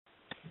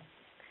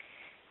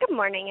Good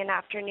morning and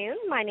afternoon.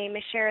 My name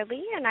is Shara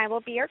Lee, and I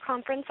will be your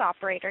conference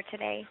operator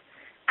today.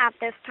 At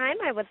this time,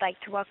 I would like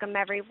to welcome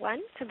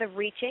everyone to the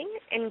Reaching,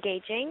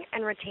 Engaging,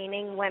 and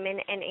Retaining Women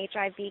in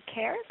HIV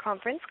Care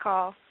conference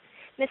call.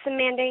 Miss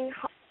Amanda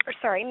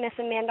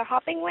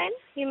Hoppingwin,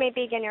 you may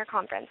begin your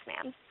conference,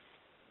 ma'am.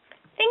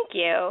 Thank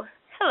you.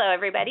 Hello,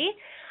 everybody.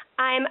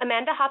 I'm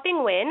Amanda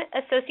Hopping-Wynn,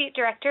 Associate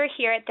Director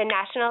here at the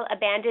National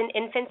Abandoned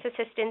Infants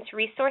Assistance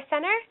Resource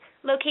Center,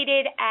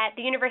 located at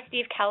the University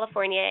of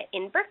California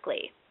in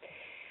Berkeley.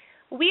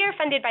 We are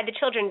funded by the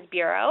Children's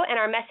Bureau, and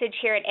our message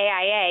here at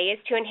AIA is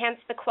to enhance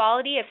the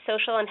quality of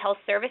social and health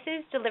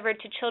services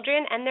delivered to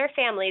children and their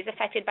families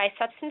affected by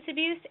substance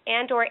abuse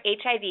and/or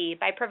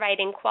HIV by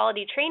providing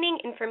quality training,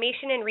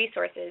 information, and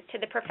resources to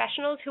the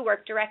professionals who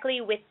work directly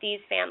with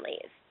these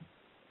families.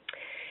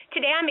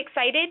 Today, I'm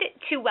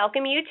excited to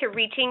welcome you to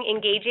Reaching,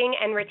 Engaging,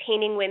 and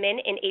Retaining Women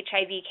in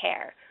HIV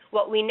Care,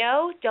 What We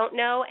Know, Don't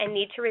Know, and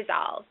Need to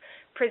Resolve,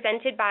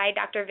 presented by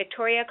Dr.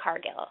 Victoria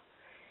Cargill.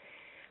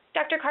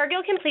 Dr.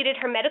 Cargill completed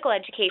her medical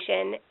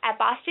education at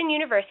Boston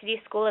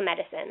University School of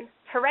Medicine,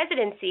 her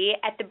residency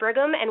at the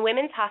Brigham and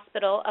Women's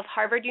Hospital of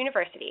Harvard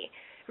University,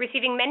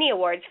 receiving many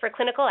awards for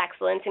clinical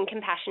excellence in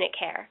compassionate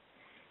care.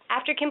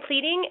 After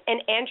completing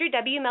an Andrew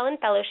W. Mellon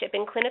Fellowship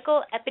in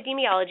Clinical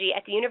Epidemiology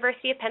at the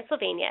University of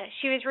Pennsylvania,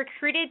 she was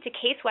recruited to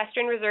Case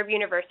Western Reserve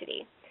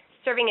University,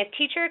 serving as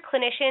teacher,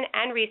 clinician,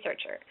 and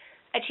researcher,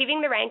 achieving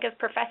the rank of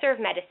Professor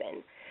of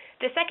Medicine,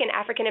 the second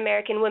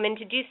African-American woman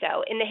to do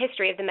so in the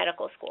history of the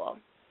medical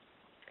school.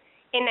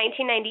 In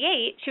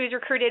 1998, she was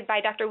recruited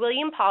by Dr.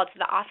 William Paul to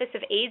the Office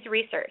of AIDS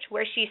Research,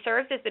 where she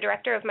serves as the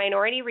Director of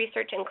Minority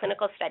Research and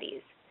Clinical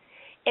Studies.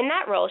 In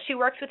that role, she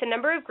works with a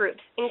number of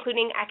groups,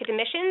 including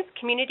academicians,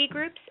 community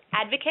groups,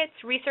 advocates,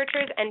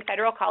 researchers, and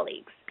federal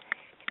colleagues.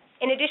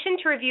 In addition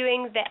to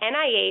reviewing the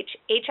NIH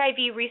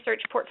HIV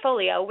research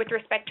portfolio with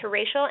respect to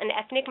racial and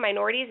ethnic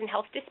minorities and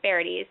health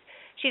disparities,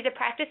 she's a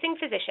practicing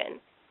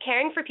physician,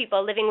 caring for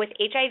people living with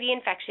HIV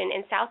infection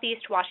in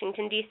Southeast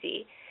Washington,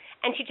 D.C.,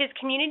 and teaches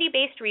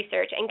community-based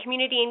research and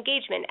community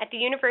engagement at the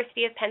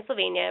University of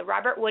Pennsylvania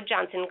Robert Wood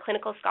Johnson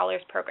Clinical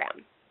Scholars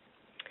Program.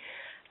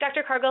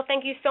 Dr. Cargill,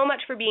 thank you so much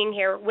for being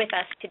here with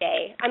us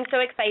today. I'm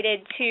so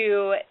excited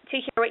to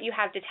hear what you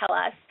have to tell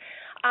us.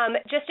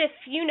 Just a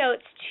few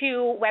notes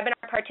to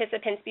webinar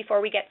participants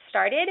before we get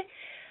started.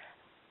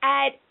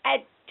 At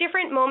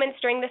different moments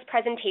during this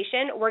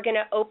presentation, we're going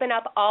to open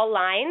up all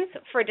lines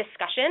for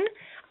discussion.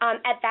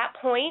 At that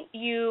point,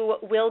 you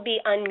will be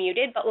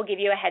unmuted, but we'll give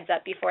you a heads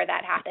up before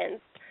that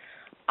happens.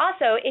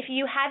 Also, if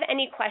you have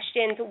any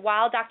questions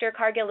while Dr.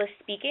 Cargill is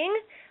speaking,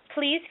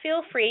 please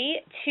feel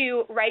free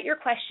to write your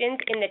questions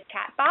in the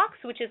chat box,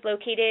 which is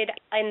located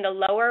in the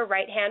lower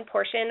right-hand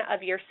portion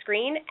of your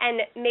screen,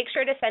 and make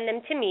sure to send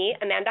them to me,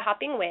 Amanda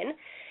Hopping-Wynn,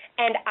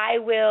 and I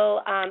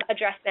will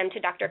address them to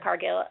Dr.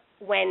 Cargill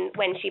when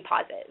she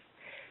pauses.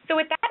 So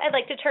with that, I'd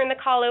like to turn the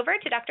call over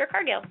to Dr.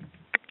 Cargill.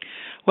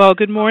 Well,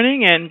 good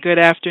morning and good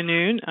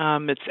afternoon.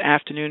 It's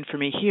afternoon for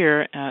me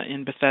here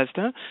in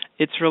Bethesda.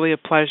 It's really a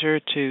pleasure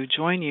to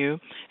join you.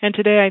 And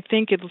today I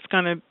think it's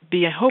going to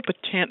be, I hope,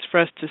 a chance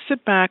for us to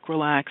sit back,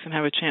 relax, and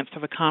have a chance to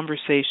have a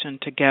conversation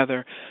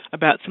together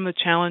about some of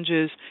the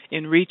challenges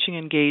in reaching,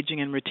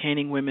 engaging, and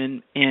retaining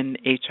women in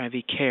HIV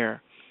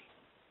care.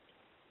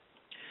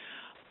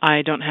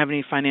 I don't have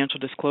any financial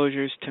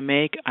disclosures to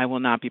make. I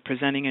will not be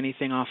presenting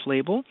anything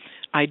off-label.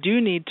 I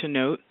do need to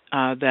note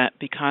that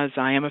because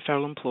I am a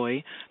federal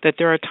employee, that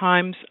there are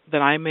times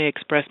that I may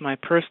express my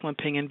personal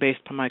opinion based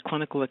on my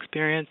clinical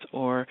experience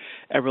or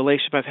a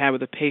relationship I've had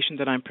with a patient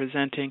that I'm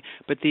presenting,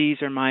 but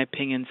these are my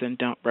opinions and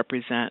don't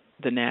represent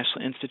the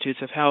National Institutes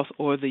of Health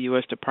or the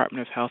U.S.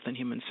 Department of Health and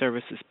Human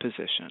Services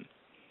position.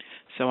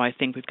 So I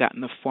think we've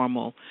gotten the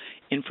formal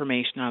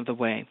information out of the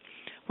way.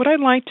 What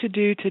I'd like to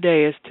do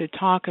today is to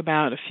talk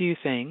about a few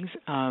things,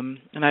 and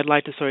I'd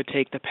like to sort of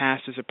take the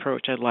pastor's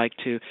approach. I'd like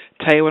to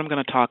tell you what I'm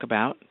going to talk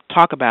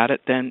about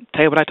it, then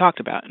tell you what I talked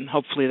about, and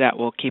hopefully that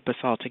will keep us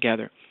all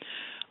together.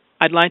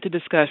 I'd like to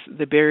discuss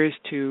the barriers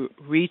to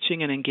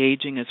reaching and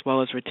engaging as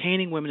well as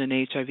retaining women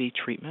in HIV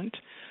treatment,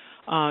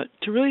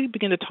 to really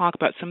begin to talk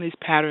about some of these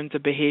patterns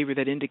of behavior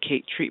that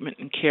indicate treatment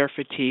and care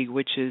fatigue,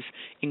 which is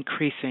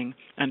increasing.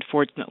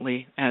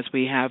 Unfortunately, as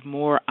we have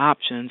more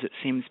options, it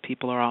seems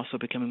people are also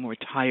becoming more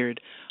tired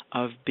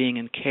of being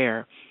in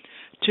care.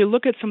 To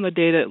look at some of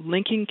the data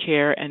linking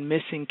care and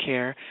missing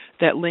care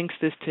that links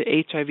this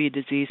to HIV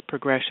disease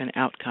progression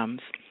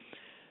outcomes.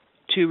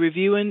 To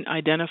review and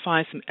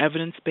identify some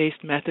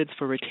evidence-based methods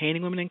for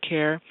retaining women in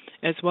care,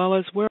 as well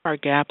as where our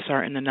gaps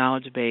are in the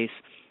knowledge base.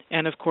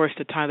 And, of course,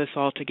 to tie this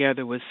all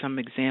together with some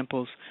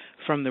examples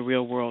from the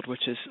real world,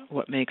 which is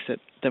what makes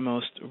it the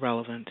most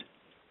relevant.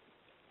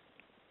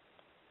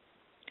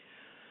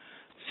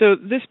 So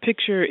this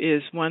picture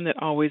is one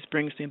that always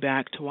brings me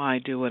back to why I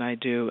do what I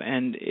do,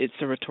 and it's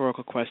a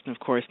rhetorical question, of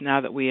course. Now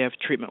that we have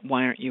treatment,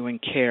 why aren't you in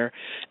care?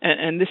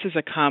 And this is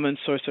a common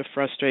source of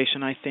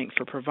frustration, I think,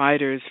 for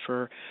providers,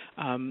 for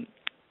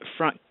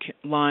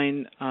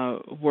front-line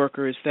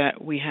workers,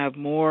 that we have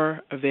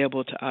more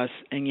available to us,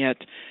 and yet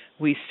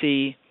we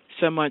see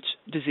so much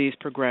disease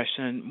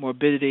progression,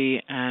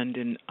 morbidity, and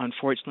in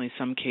unfortunately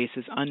some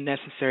cases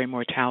unnecessary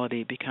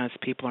mortality because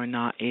people are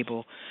not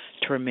able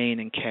to remain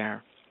in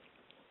care.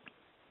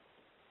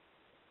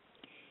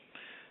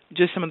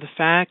 Just some of the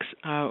facts.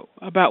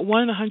 About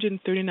 1 in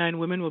 139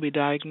 women will be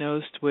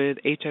diagnosed with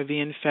HIV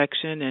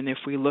infection, and if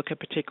we look at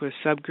particular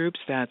subgroups,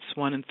 that's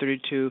 1 in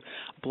 32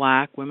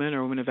 black women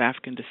or women of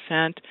African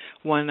descent,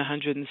 1 in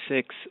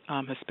 106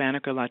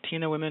 Hispanic or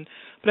Latino women.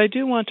 But I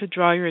do want to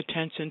draw your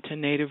attention to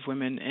Native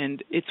women,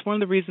 and it's one of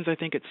the reasons I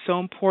think it's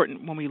so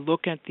important when we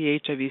look at the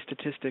HIV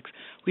statistics,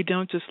 we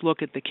don't just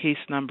look at the case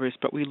numbers,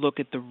 but we look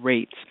at the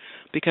rates.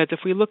 Because if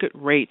we look at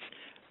rates,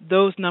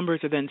 those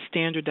numbers are then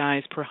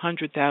standardized per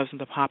 100,000 of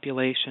the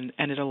population,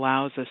 and it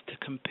allows us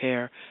to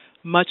compare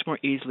much more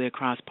easily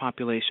across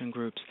population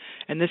groups.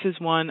 And this is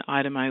one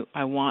item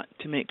I want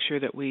to make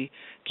sure that we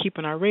keep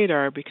on our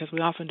radar because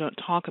we often don't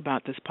talk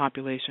about this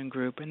population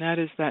group, and that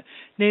is that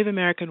Native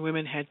American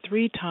women had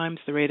 3 times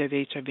the rate of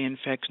HIV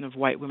infection of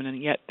white women,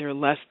 and yet they're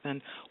less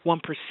than 1%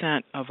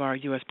 of our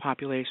U.S.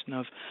 population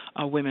of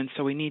women,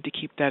 so we need to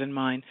keep that in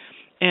mind.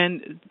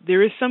 And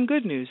there is some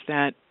good news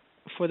that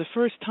for the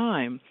first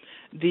time,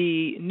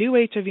 the new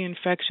HIV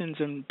infections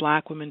in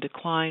black women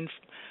declined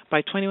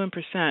by 21%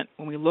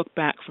 when we look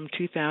back from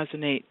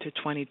 2008 to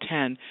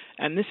 2010.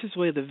 And this is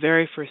really the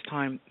very first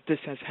time this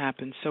has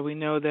happened. So we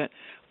know that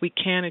we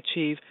can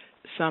achieve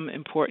some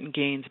important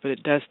gains, but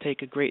it does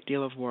take a great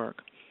deal of work.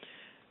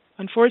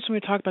 Unfortunately,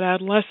 we talk about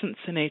adolescents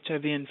in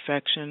HIV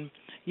infection.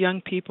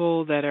 Young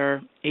people that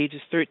are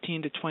ages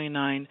 13 to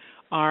 29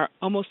 are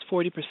almost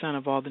 40%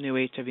 of all the new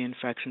HIV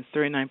infections,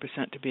 39%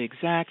 to be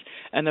exact,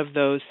 and of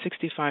those,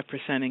 65%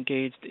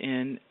 engaged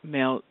in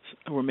males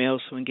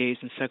who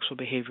engaged in sexual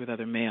behavior with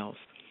other males.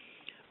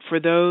 For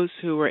those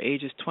who were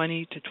ages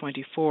 20 to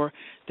 24,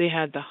 they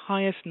had the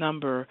highest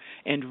number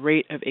and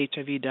rate of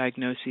HIV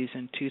diagnoses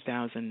in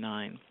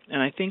 2009.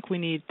 And I think we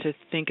need to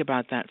think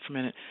about that for a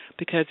minute,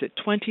 because at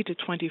 20 to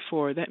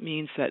 24, that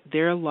means that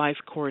their life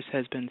course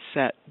has been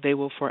set. They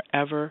will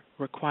forever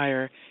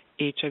require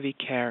HIV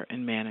care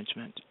and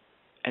management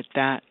at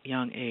that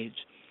young age.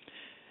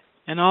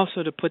 And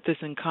also, to put this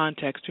in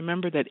context,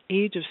 remember that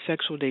age of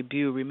sexual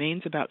debut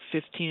remains about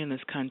 15 in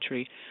this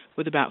country,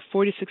 with about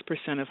 46%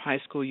 of high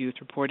school youth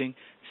reporting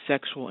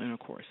sexual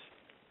intercourse.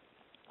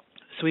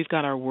 So we've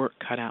got our work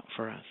cut out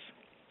for us.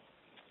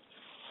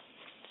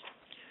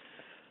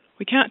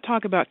 We can't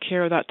talk about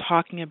care without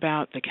talking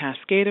about the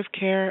cascade of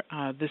care.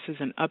 This is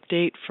an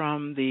update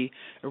from the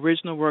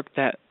original work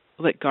that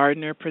Litt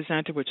Gardner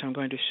presented, which I'm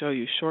going to show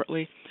you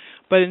shortly.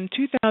 But in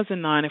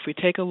 2009, if we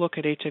take a look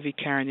at HIV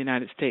care in the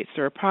United States,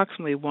 there are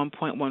approximately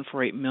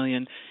 1.148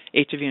 million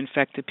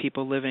HIV-infected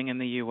people living in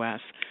the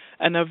U.S.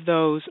 And of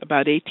those,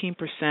 about 18%,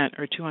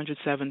 or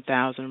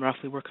 207,000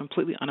 roughly, were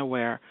completely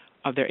unaware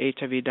of their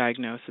HIV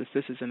diagnosis.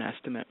 This is an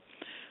estimate.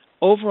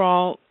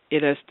 Overall,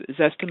 it is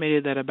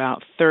estimated that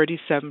about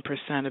 37%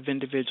 of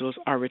individuals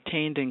are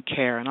retained in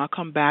care, and I'll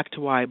come back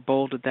to why I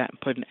bolded that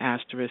and put an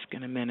asterisk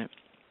in a minute.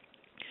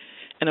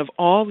 And of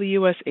all the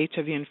U.S.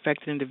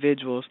 HIV-infected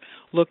individuals,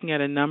 looking at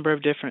a number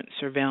of different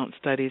surveillance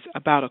studies,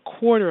 about a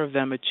quarter of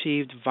them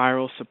achieved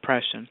viral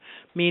suppression,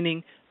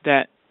 meaning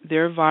that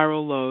their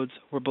viral loads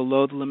were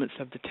below the limits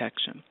of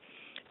detection.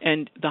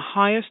 And the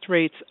highest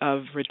rates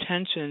of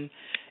retention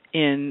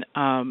in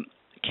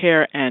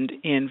care and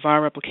in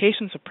viral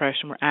replication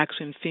suppression were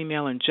actually in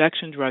female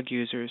injection drug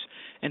users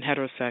and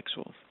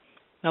heterosexuals.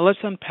 Now let's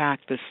unpack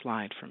this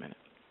slide for a minute.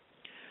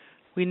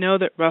 We know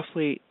that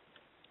roughly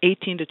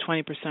 18 to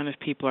 20% of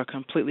people are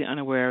completely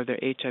unaware of their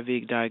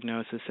HIV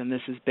diagnosis, and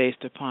this is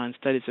based upon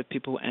studies of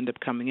people who end up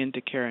coming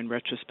into care in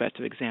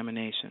retrospective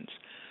examinations.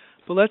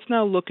 But let's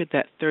now look at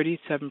that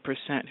 37%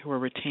 who are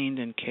retained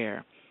in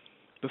care.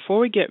 Before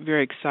we get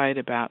very excited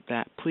about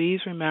that, please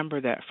remember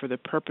that for the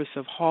purpose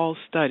of Hall's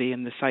study,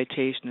 and the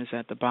citation is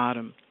at the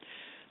bottom,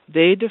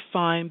 they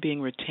define being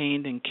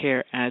retained in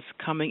care as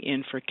coming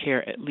in for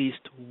care at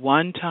least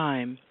one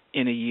time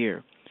in a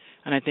year.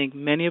 And I think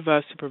many of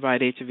us who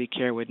provide HIV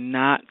care would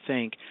not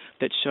think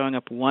that showing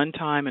up one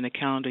time in a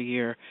calendar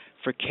year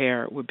for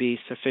care would be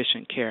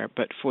sufficient care.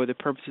 But for the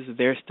purposes of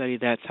their study,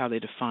 that's how they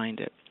defined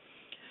it.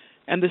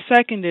 And the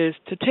second is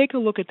to take a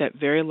look at that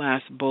very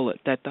last bullet,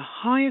 that the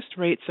highest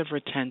rates of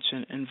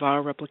retention and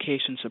viral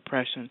replication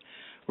suppression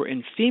were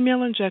in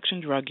female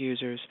injection drug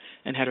users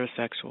and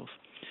heterosexuals.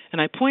 And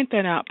I point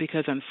that out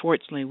because,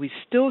 unfortunately, we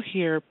still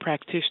hear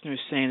practitioners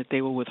saying that they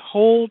will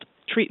withhold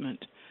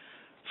treatment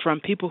from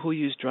people who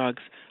use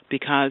drugs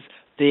because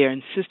they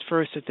insist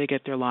first that they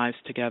get their lives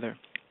together.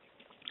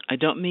 I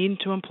don't mean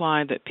to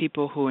imply that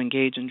people who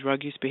engage in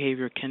drug use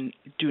behavior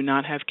do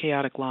not have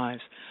chaotic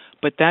lives,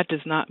 but that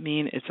does not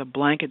mean it's a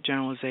blanket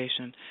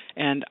generalization.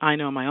 And I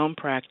know in my own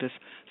practice,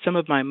 some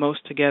of my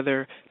most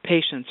together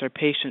patients are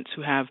patients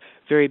who have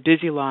very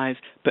busy lives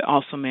but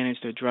also manage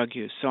their drug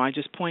use. So I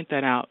just point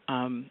that out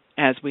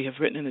as we have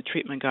written in the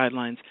treatment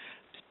guidelines.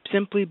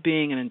 Simply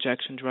being an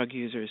injection drug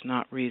user is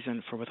not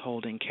reason for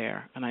withholding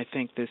care, and I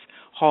think this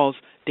Hall's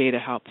data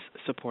helps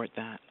support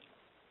that.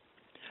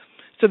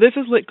 So this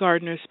is Litt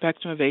Gardner's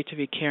spectrum of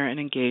HIV care and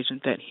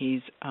engagement that he's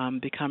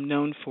become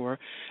known for,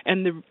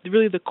 and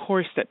really the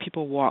course that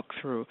people walk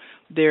through.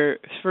 They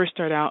first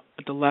start out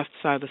at the left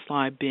side of the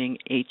slide being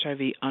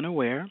HIV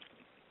unaware.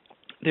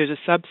 There's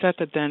a subset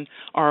that then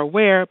are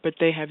aware, but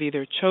they have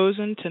either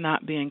chosen to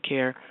not be in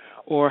care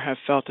or have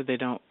felt that they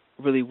don't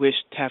really wish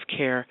to have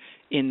care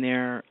in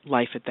their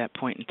life at that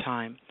point in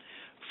time.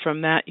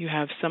 From that, you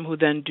have some who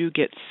then do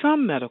get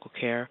some medical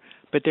care,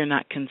 but they're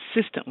not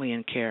consistently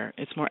in care.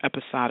 It's more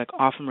episodic,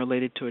 often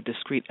related to a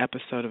discrete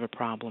episode of a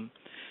problem.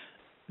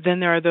 Then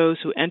there are those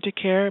who enter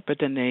care, but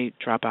then they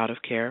drop out of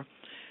care.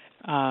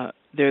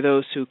 There are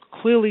those who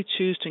clearly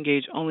choose to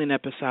engage only in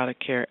episodic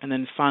care, and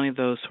then finally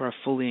those who are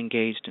fully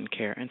engaged in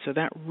care. And so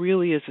that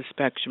really is a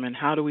spectrum, and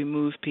how do we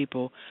move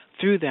people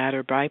through that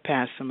or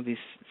bypass some of these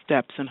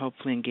steps and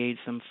hopefully engage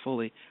them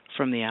fully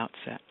from the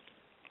outset.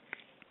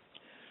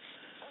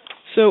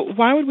 So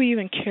why would we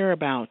even care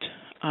about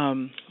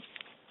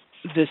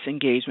this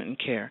engagement in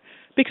care?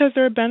 Because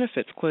there are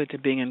benefits clearly to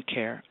being in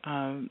care.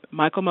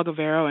 Michael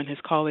Mugavero and his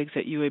colleagues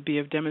at UAB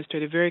have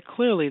demonstrated very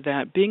clearly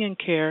that being in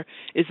care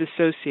is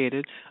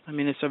associated,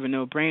 it's sort of a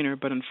no-brainer,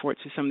 but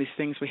unfortunately some of these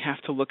things we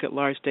have to look at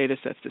large data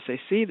sets to say,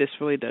 see, this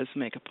really does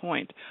make a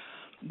point,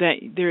 that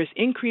there is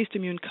increased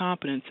immune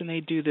competence, and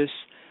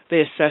they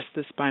assess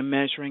this by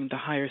measuring the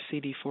higher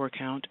CD4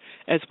 count,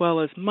 as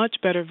well as much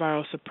better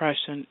viral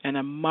suppression and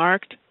a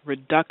marked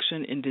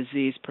reduction in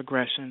disease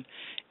progression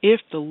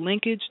if the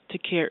linkage to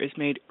care is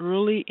made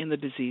early in the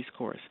disease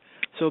course.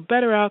 So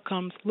better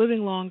outcomes,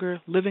 living longer,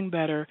 living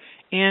better,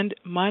 and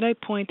might I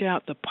point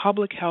out the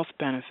public health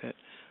benefit.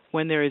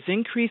 When there is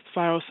increased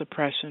viral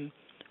suppression,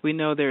 we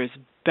know there is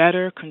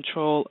better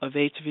control of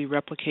HIV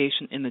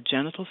replication in the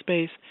genital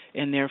space,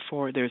 and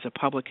therefore there's a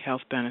public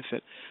health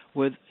benefit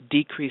with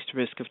decreased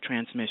risk of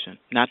transmission.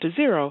 Not to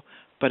zero,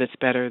 but it's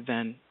better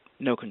than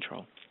no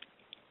control.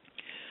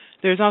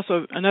 There's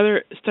also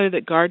another study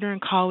that Gardner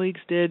and colleagues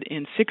did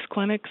in 6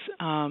 clinics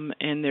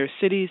in their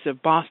cities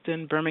of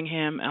Boston,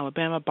 Birmingham,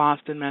 Alabama,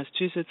 Boston,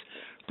 Massachusetts,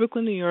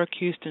 Brooklyn, New York,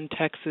 Houston,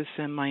 Texas,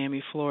 and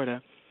Miami,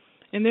 Florida.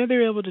 And there they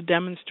were able to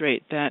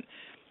demonstrate that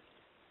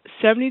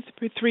 73%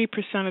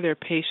 of their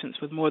patients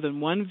with more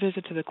than one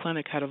visit to the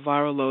clinic had a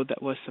viral load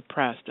that was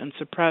suppressed, and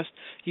suppressed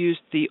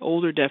used the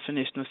older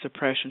definition of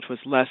suppression, which was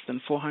less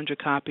than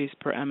 400 copies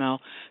per ml.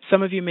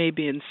 Some of you may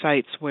be in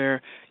sites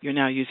where you're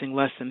now using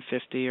less than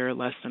 50 or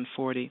less than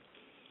 40.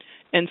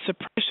 And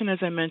suppression, as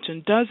I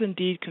mentioned, does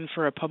indeed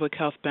confer a public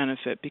health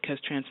benefit because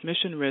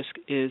transmission risk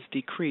is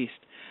decreased.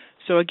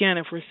 So again,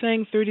 if we're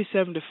saying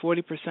 37 to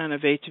 40%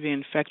 of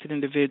HIV-infected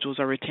individuals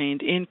are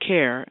retained in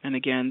care, and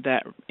again,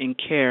 that in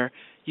care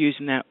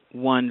using that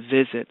one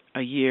visit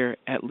a year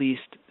at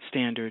least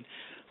standard,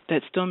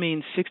 that still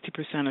means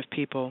 60% of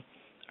people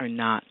are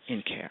not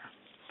in care.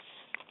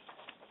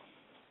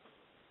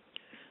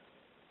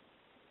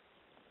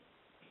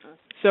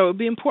 So it would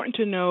be important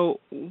to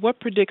know what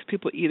predicts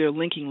people either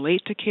linking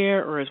late to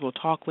care or, as we'll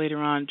talk later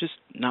on, just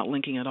not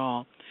linking at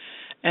all.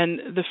 And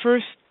the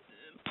first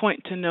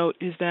point to note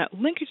is that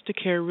linkage to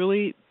care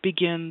really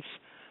begins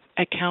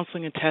at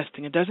counseling and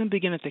testing. It doesn't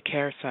begin at the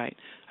care site.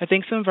 I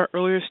think some of our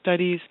earlier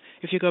studies,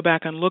 if you go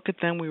back and look at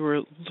them, we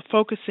were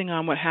focusing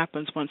on what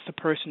happens once the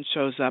person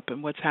shows up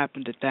and what's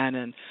happened at that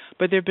end.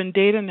 But there have been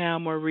data now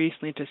more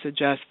recently to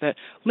suggest that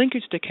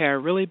linkage to care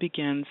really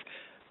begins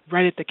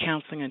right at the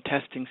counseling and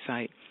testing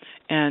site.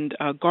 And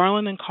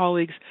Garland and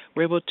colleagues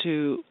were able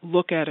to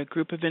look at a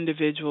group of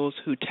individuals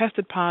who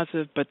tested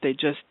positive, but they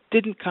just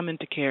didn't come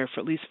into care for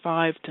at least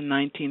 5 to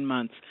 19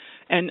 months,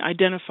 and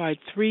identified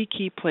 3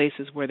 key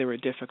places where there were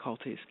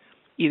difficulties.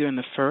 Either in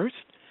the first,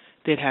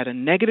 they'd had a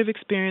negative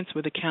experience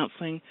with a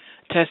counseling,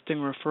 testing,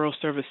 referral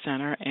service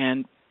center,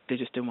 and they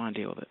just didn't want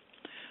to deal with it.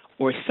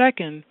 Or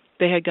second,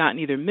 they had gotten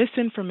either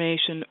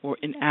misinformation or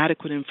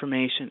inadequate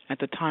information at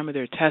the time of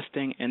their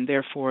testing, and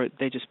therefore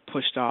they just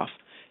pushed off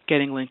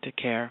getting linked to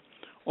care.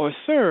 Or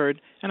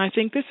third, and I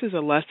think this is a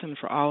lesson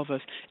for all of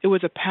us, it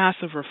was a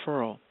passive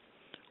referral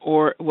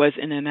or was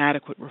an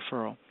inadequate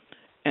referral.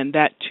 And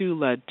that too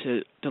led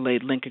to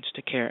delayed linkage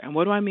to care. And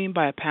what do I mean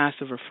by a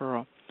passive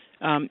referral?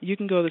 You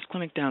can go to this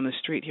clinic down the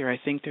street here, I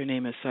think their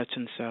name is such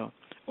and so.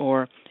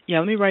 Or, yeah,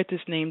 let me write this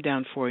name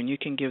down for you, and you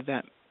can give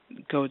that,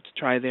 go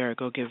try there, or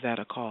go give that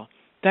a call.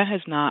 That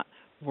has not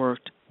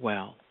worked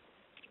well.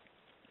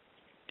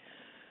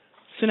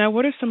 So now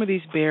what are some of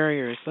these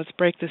barriers? Let's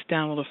break this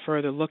down a little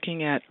further,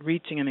 looking at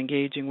reaching and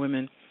engaging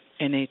women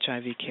in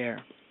HIV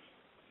care.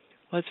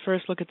 Let's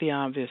first look at the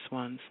obvious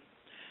ones.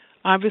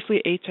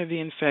 Obviously, HIV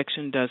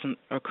infection doesn't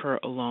occur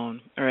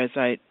alone, or as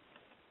I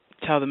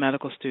tell the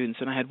medical students,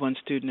 and I had one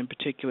student in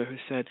particular who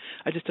said,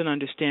 I just don't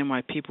understand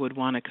why people would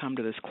want to come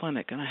to this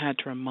clinic. And I had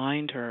to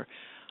remind her,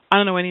 I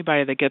don't know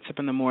anybody that gets up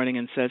in the morning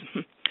and says,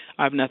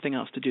 I have nothing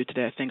else to do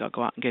today. I think I'll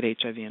go out and get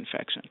HIV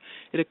infection.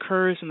 It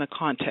occurs in the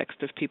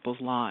context of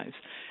people's lives.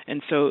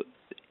 And so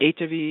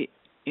HIV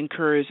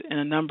occurs in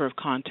a number of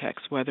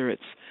contexts, whether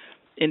it's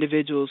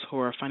individuals who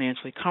are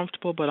financially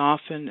comfortable, but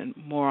often, and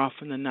more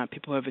often than not,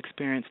 people who have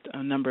experienced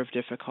a number of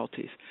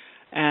difficulties.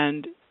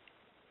 And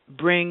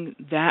bring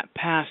that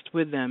past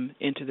with them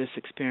into this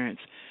experience,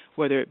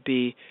 whether it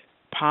be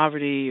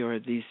poverty or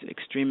these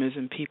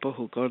extremism people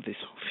who go to these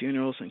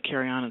funerals and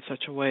carry on in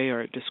such a way,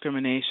 or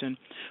discrimination,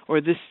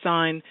 or this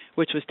sign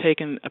which was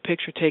a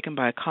picture taken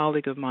by a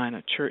colleague of mine,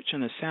 a church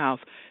in the South,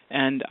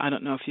 and I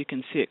don't know if you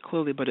can see it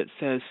clearly, but it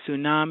says,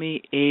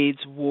 "Tsunami,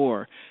 AIDS,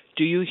 War.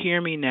 Do you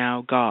hear me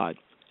now, God?"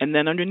 And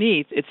then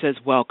underneath it says,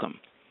 "Welcome."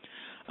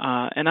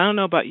 And I don't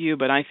know about you,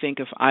 but I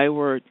think if I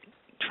were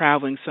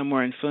traveling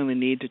somewhere and feeling the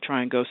need to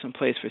try and go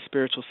someplace for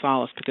spiritual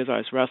solace because I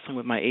was wrestling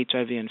with my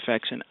HIV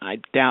infection, I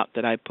doubt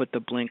that I'd put the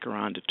blinker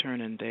on to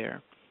turn in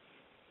there.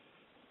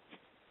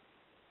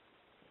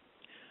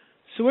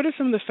 So what are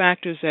some of the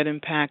factors that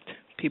impact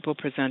people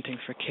presenting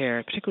for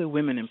care, particularly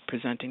women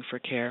presenting for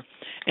care?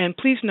 And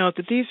please note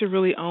that these are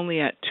really only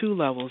at two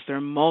levels. There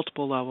are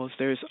multiple levels.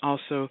 There's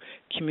also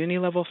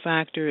community-level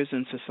factors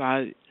and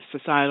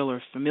societal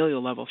or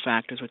familial level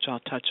factors, which I'll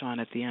touch on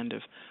at the end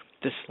of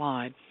this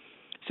slide.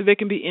 So there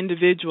can be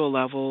individual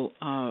level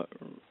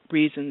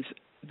reasons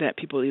that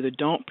people either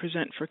don't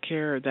present for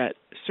care, or that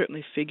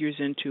certainly figures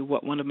into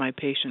what one of my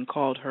patients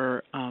called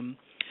her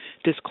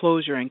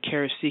disclosure and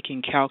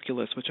care-seeking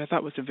calculus, which I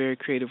thought was a very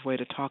creative way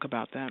to talk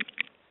about that.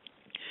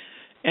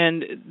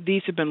 And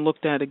these have been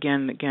looked at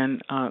again and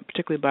again,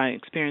 particularly by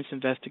experienced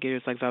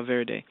investigators like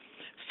Valverde.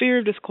 Fear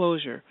of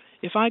disclosure.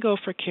 If I go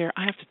for care,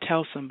 I have to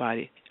tell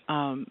somebody.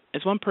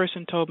 As one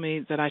person told me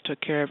that I took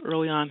care of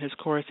early on in his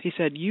course, he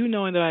said, "You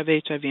knowing that I have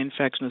HIV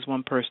infection is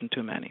one person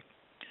too many."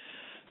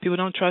 People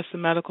don't trust the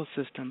medical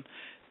system.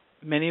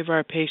 Many of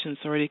our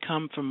patients already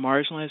come from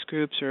marginalized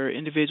groups or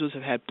individuals who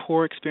have had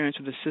poor experience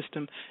with the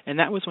system, and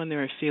that was when they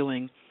were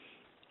feeling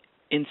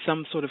in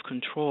some sort of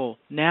control.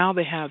 Now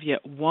they have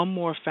yet one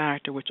more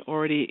factor which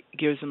already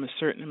gives them a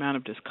certain amount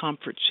of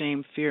discomfort,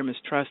 shame, fear,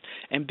 mistrust,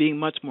 and being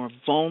much more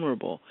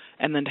vulnerable,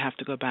 and then to have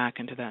to go back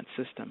into that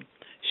system.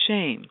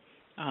 Shame.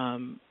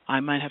 I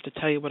might have to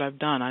tell you what I've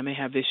done. I may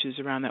have issues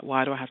around that.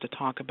 Why do I have to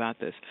talk about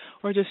this?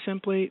 Or just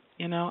simply,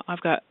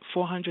 I've got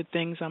 400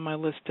 things on my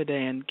list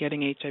today, and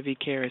getting HIV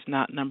care is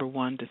not number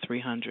 1 to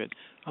 300,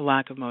 a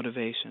lack of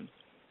motivation.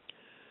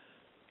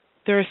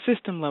 There are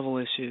system-level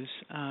issues.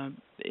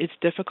 It's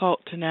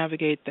difficult to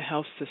navigate the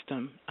health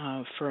system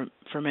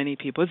for many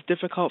people. It's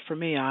difficult for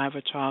me. I have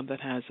a child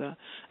that has a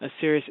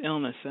serious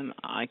illness, and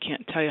I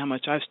can't tell you how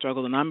much I've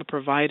struggled. And I'm a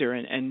provider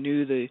and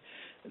knew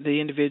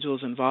the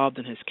individuals involved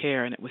in his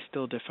care, and it was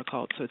still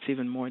difficult. So it's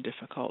even more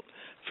difficult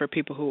for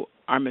people who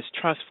are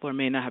mistrustful or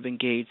may not have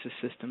engaged the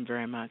system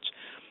very much.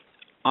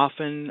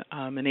 Often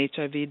an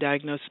HIV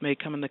diagnosis may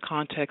come in the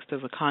context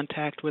of a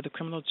contact with the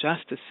criminal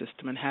justice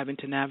system and having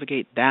to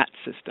navigate that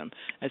system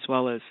as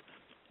well as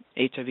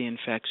HIV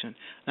infection.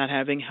 Not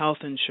having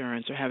health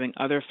insurance or having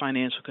other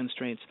financial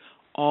constraints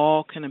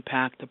all can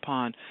impact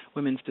upon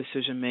women's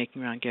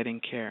decision-making around getting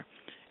care.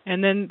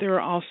 And then there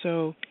are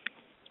also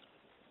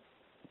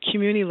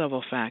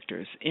community-level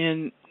factors.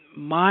 In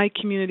my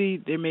community,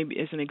 there may be,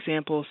 as an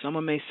example,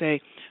 someone may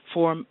say,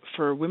 for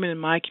women in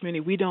my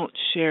community, we don't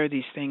share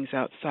these things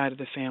outside of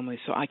the family,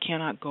 so I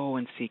cannot go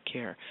and seek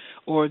care.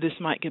 Or this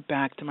might get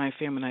back to my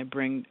family and I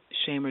bring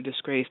shame or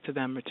disgrace to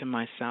them or to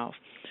myself.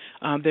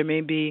 There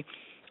may be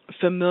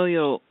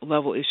familial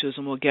level issues,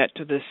 and we'll get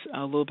to this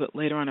a little bit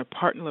later on, or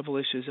partner level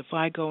issues. If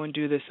I go and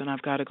do this, then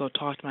I've got to go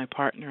talk to my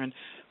partner, and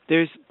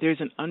there's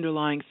an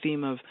underlying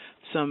theme of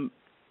some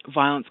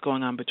violence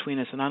going on between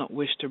us, and I don't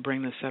wish to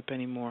bring this up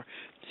anymore.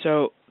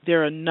 So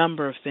there are a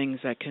number of things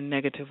that can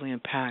negatively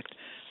impact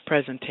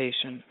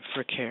presentation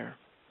for care.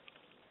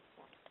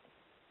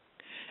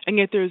 And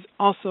yet there's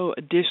also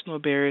additional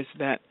barriers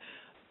that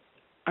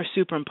are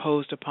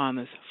superimposed upon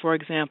this. For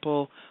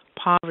example,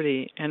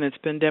 poverty, and it's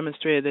been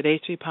demonstrated that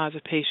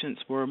HIV-positive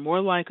patients were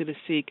more likely to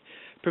seek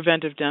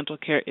preventive dental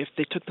care if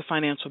they took the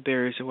financial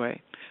barriers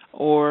away,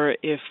 or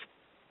if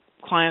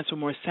clients were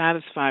more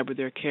satisfied with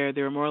their care,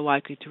 they were more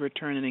likely to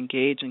return and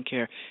engage in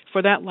care.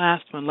 For that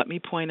last one, let me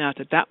point out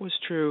that was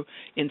true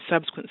in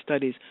subsequent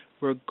studies,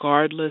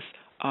 regardless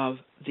of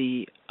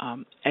the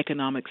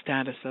economic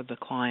status of the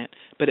client,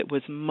 but it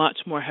was much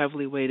more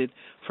heavily weighted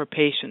for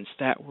patients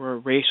that were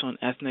racial and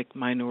ethnic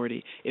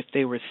minority. If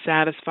they were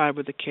satisfied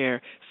with the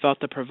care, felt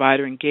the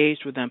provider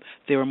engaged with them,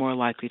 they were more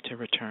likely to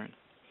return.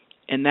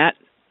 And that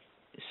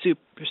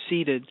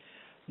superseded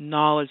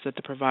knowledge that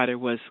the provider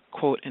was,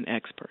 quote, an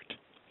expert.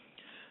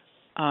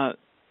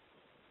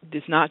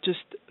 It's not just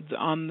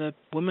on the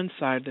women's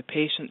side, the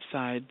patient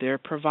side. There are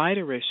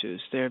provider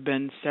issues. There have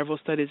been several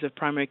studies of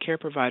primary care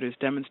providers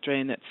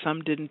demonstrating that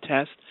some didn't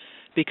test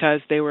because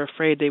they were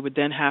afraid they would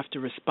then have to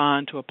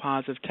respond to a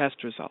positive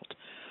test result.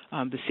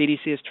 The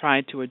CDC has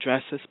tried to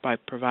address this by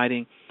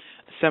providing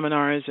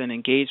seminars and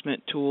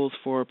engagement tools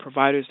for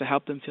providers to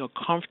help them feel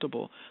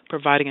comfortable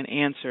providing an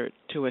answer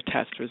to a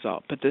test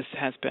result, but this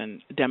has been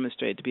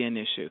demonstrated to be an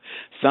issue.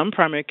 Some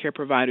primary care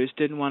providers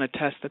didn't want to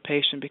test the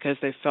patient because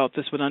they felt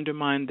this would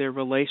undermine their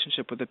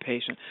relationship with the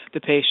patient. The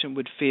patient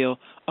would feel,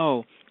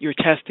 oh, you're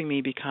testing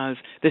me because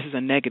this is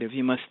a negative.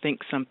 You must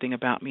think something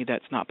about me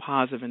that's not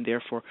positive, and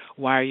therefore,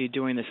 why are you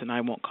doing this, and I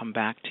won't come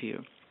back to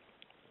you.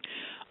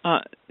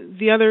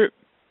 The other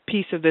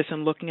piece of this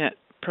in looking at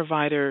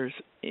providers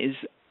is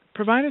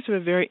providers have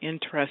a very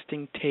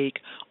interesting take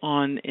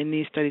on, in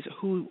these studies,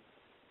 who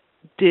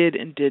did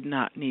and did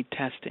not need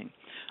testing.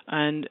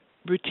 And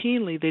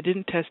routinely, they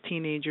didn't test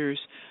teenagers,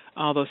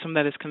 although some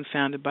of that is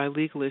confounded by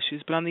legal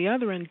issues, but on the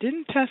other end,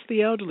 didn't test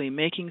the elderly,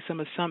 making some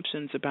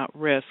assumptions about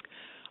risk.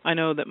 I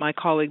know that my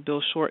colleague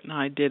Bill Short and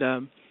I did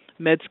a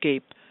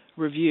Medscape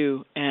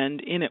review,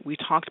 and in it we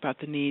talked about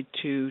the need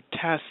to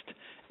test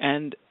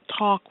and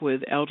talk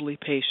with elderly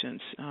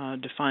patients,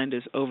 defined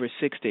as over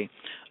 60.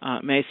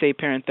 May I say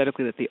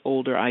parenthetically that the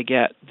older I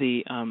get,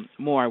 the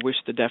more I wish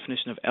the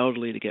definition of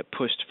elderly to get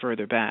pushed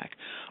further back.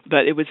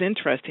 But it was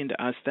interesting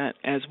to us that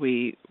as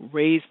we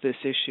raised this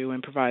issue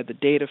and provide the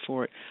data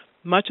for it,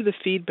 much of the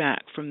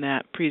feedback from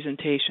that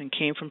presentation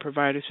came from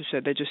providers who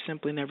said they just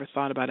simply never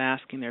thought about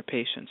asking their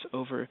patients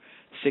over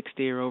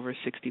 60 or over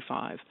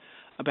 65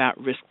 about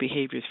risk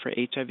behaviors for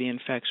HIV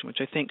infection, which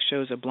I think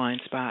shows a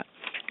blind spot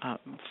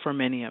for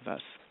many of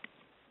us.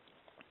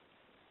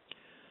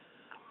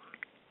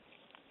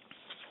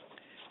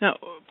 Now,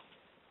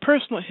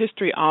 personal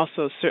history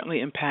also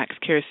certainly impacts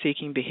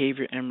care-seeking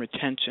behavior and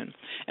retention.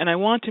 And I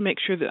want to make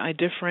sure that I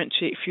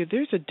differentiate for you.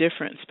 There's a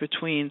difference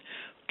between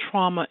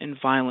trauma and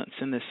violence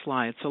in this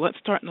slide. So let's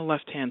start on the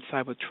left-hand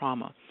side with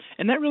trauma.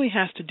 And that really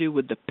has to do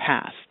with the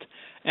past.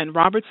 And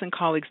Roberts and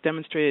colleagues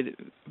demonstrated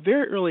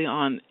very early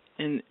on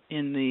in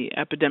the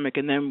epidemic,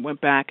 and then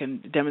went back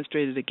and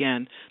demonstrated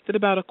again, that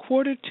about a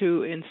quarter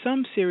to, in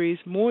some series,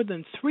 more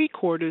than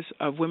 3/4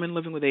 of women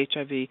living with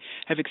HIV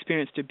have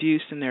experienced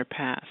abuse in their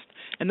past.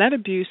 And that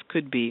abuse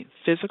could be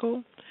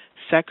physical,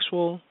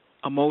 sexual,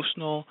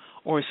 emotional,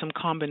 or some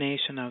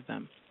combination of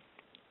them.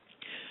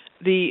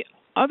 The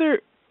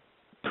other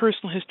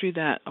personal history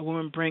that a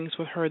woman brings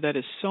with her that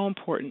is so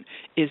important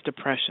is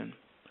depression.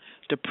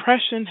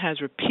 Depression has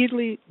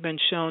repeatedly been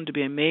shown to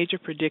be a major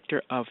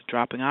predictor of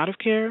dropping out of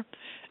care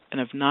and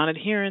of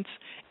non-adherence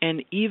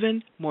and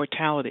even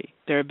mortality.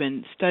 There have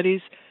been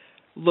studies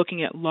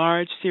looking at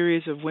large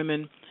series of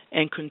women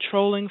and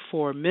controlling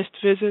for missed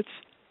visits,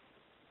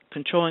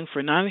 controlling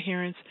for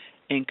non-adherence,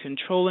 and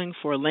controlling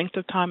for length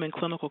of time in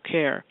clinical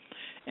care.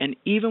 And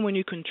even when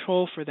you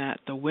control for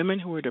that, the women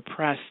who were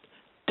depressed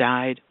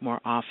died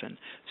more often.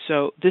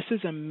 So this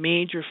is a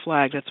major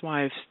flag. That's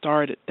why I've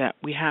started that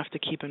we have to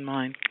keep in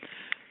mind.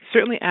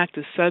 Certainly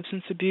active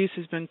substance abuse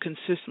has been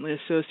consistently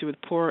associated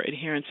with poor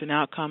adherence and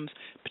outcomes,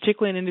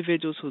 particularly in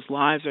individuals whose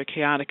lives are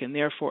chaotic, and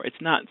therefore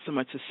it's not so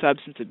much the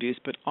substance abuse,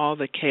 but all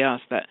the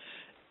chaos that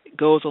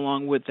goes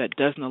along with that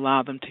doesn't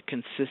allow them to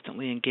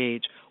consistently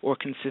engage or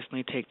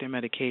consistently take their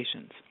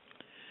medications.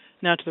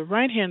 Now, to the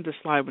right hand of the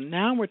slide,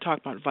 now we're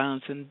talking about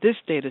violence. In this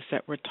data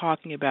set, we're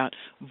talking about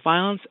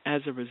violence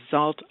as a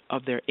result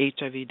of their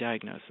HIV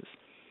diagnosis,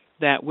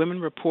 that women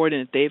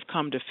reported that they've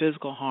come to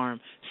physical harm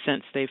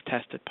since they've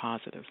tested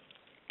positive.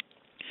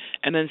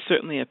 And then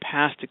certainly a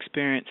past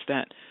experience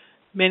that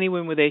many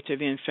women with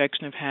HIV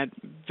infection have had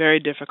very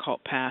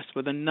difficult past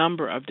with a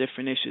number of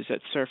different issues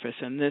that surface,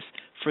 and this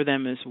for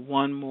them is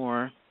one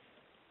more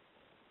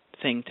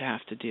thing to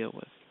have to deal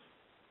with.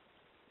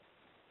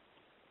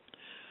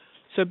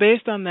 So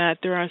based on that,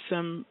 there are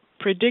some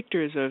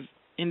predictors of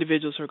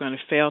individuals who are going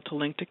to fail to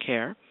link to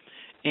care.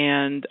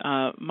 And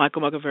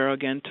Michael Mugavero,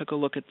 again, took a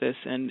look at this,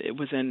 and it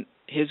was in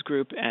his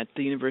group at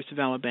the University of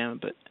Alabama.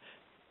 But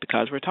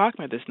because we're talking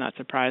about this, not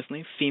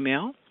surprisingly,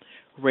 female,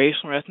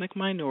 racial or ethnic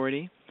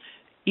minority,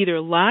 either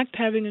lacked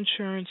having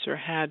insurance or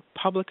had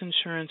public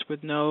insurance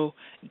with no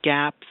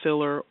gap,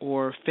 filler,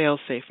 or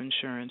fail-safe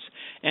insurance,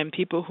 and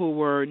people who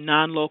were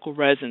non-local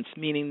residents,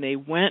 meaning they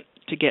went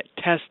to get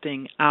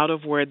testing out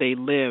of where they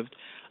lived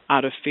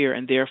out of fear,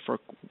 and therefore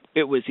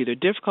it was either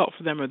difficult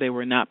for them or they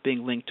were not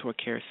being linked to a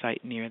care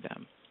site near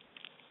them.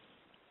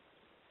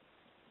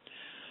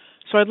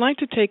 So I'd like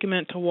to take a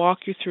minute to walk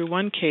you through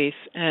one case,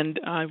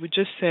 and I would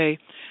just say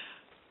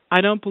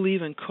I don't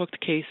believe in cooked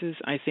cases.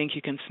 I think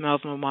you can smell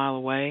them a mile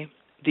away.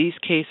 These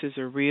cases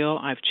are real.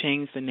 I've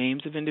changed the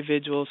names of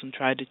individuals and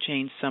tried to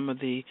change some of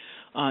the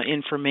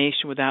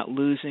information without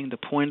losing the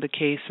point of the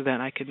case so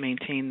that I could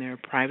maintain their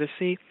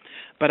privacy.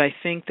 But I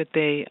think that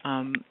they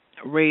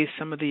raise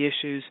some of the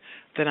issues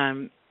that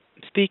I'm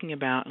speaking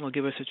about and will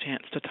give us a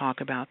chance to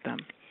talk about them.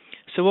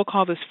 So we'll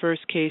call this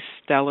first case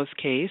Stella's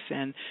case,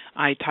 and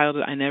I titled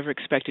it, I Never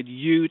Expected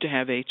You to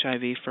Have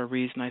HIV, for a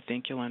reason I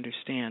think you'll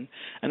understand.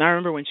 And I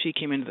remember when she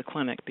came into the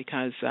clinic,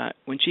 because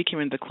when she came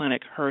into the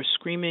clinic, her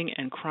screaming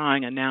and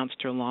crying announced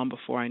her long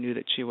before I knew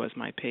that she was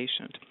my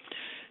patient.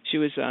 She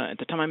was, at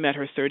the time I met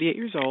her, 38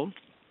 years old.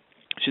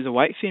 She's a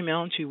white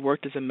female, and she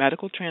worked as a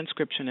medical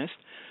transcriptionist,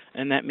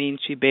 and that means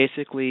she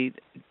basically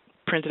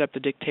printed up the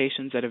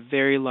dictations at a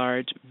very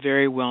large,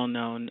 very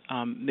well-known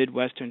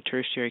Midwestern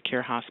tertiary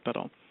care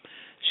hospital.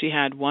 She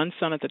had one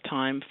son at the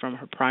time from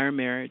her prior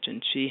marriage,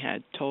 and she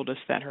had told us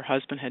that her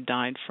husband had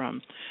died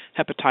from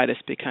hepatitis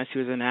because he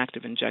was an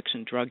active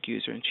injection drug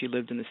user, and she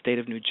lived in the state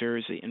of New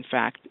Jersey. In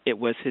fact, it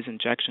was his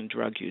injection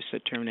drug use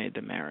that terminated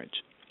the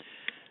marriage.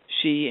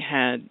 She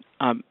had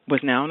was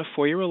now in a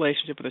 4-year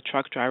relationship with a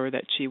truck driver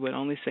that she would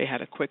only say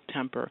had a quick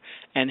temper,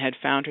 and had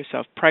found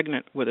herself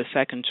pregnant with a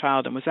second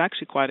child, and was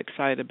actually quite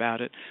excited about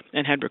it,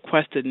 and had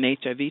requested an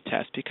HIV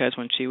test because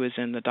when she was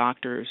in the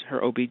doctor's, her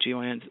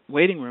OBGYN's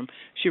waiting room,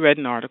 she read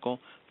an article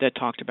that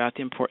talked about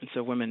the importance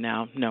of women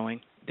now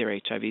knowing their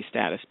HIV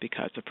status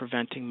because of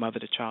preventing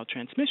mother-to-child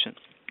transmission.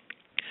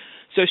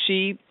 So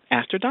she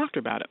asked her doctor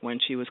about it when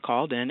she was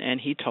called in, and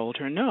he told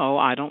her, no,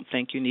 I don't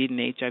think you need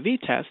an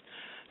HIV test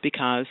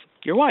because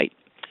you're white.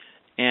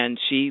 And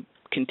she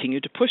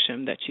continued to push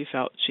him that she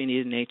felt she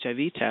needed an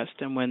HIV test,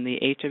 and when the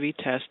HIV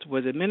test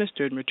was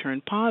administered and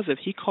returned positive,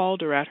 he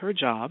called her at her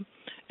job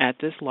at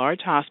this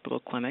large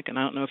hospital clinic, and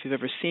I don't know if you've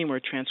ever seen where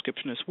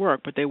transcriptionists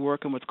work, but they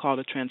work in what's called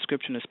a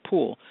transcriptionist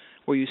pool,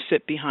 where you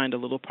sit behind a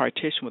little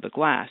partition with a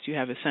glass. You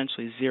have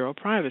essentially zero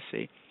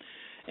privacy.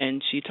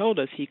 And she told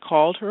us he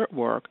called her at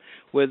work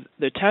with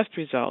the test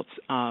results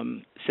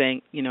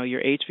saying,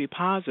 you're HIV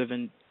positive,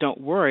 and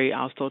don't worry,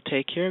 I'll still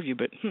take care of you,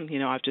 but,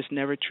 I've just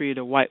never treated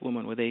a white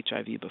woman with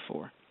HIV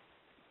before.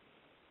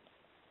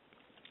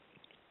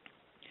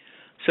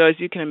 So as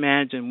you can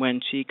imagine,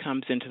 when she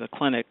comes into the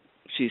clinic,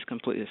 she's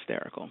completely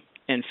hysterical.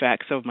 In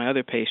fact, some of my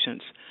other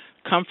patients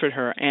comfort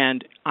her,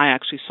 and I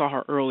actually saw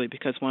her early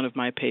because one of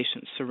my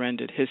patients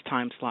surrendered his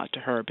time slot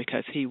to her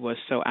because he was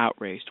so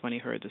outraged when he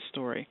heard the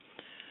story.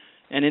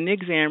 And in the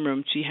exam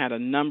room, she had a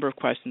number of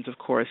questions, of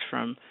course,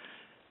 from,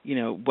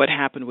 what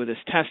happened with his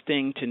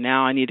testing to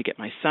now I need to get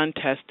my son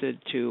tested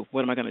to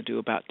what am I going to do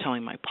about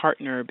telling my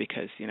partner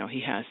because,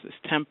 he has this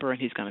temper and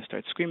he's going to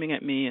start screaming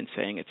at me and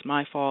saying it's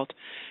my fault.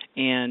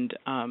 And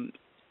as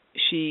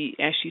she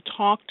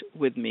talked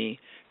with me,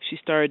 she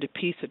started to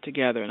piece it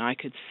together, and I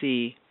could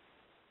see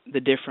the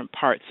different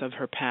parts of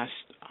her past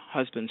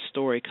husband's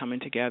story coming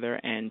together.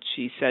 And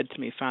she said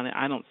to me finally,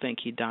 I don't think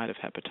he died of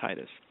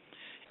hepatitis.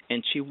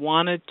 And she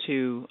wanted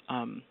to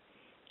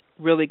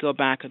really go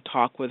back and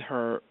talk with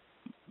her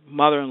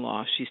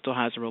mother-in-law. She still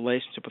has a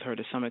relationship with her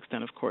to some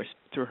extent, of course,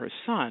 through her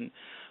son,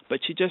 but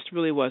she just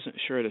really wasn't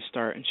sure to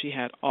start, and she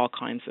had all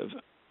kinds of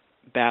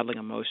battling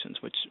emotions,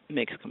 which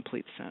makes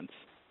complete sense.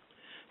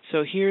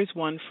 So here's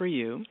one for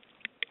you.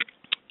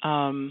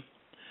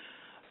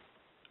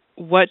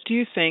 What do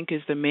you think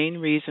is the main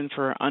reason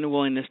for her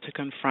unwillingness to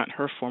confront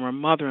her former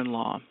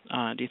mother-in-law?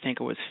 Do you think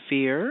it was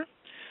fear,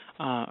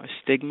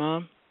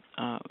 stigma,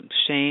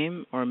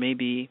 shame, or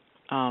maybe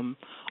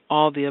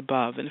all the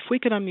above? And if we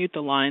could unmute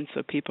the line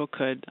so people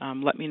could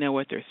let me know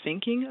what they're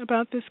thinking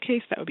about this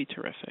case, that would be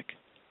terrific.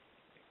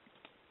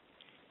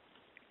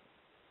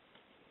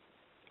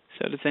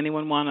 So does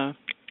anyone want to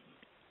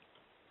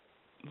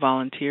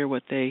volunteer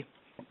what they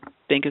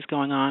think is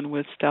going on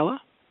with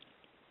Stella?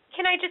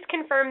 Can I just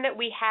confirm that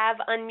we have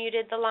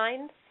unmuted the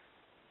lines?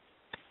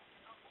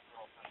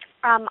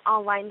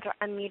 All lines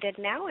are unmuted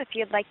now. If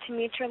you'd like to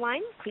mute your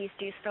line, please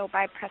do so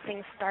by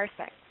pressing *6.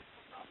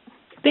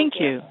 Thank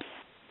you.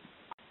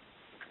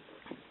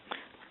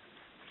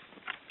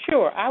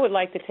 Sure, I would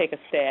like to take a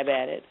stab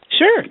at it.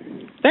 Sure,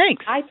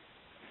 thanks.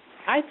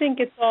 I think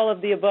it's all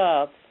of the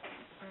above.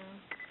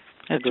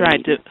 That's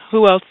right.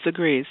 Who else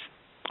agrees?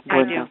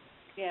 I do.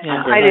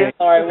 Yeah. I do.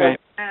 Sorry,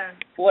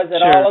 was it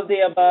Sure. all of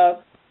the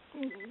above?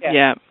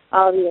 Yeah.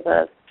 All of the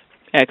above.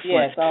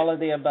 Excellent. Yes, all of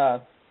the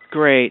above.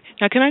 Great.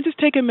 Now, can I just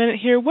take a minute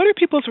here? What are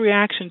people's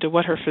reaction to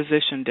what her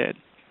physician did?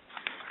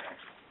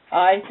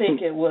 I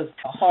think it was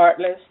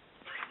heartless,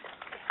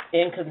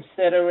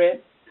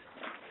 inconsiderate,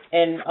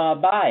 and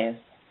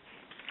biased.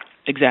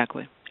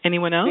 Exactly.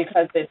 Anyone else?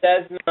 Because it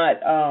does not,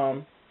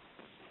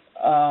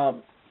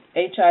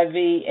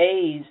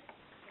 HIV/AIDS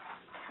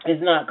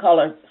is not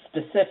color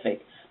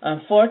specific.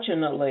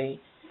 Unfortunately,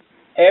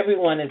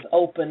 everyone is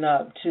open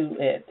up to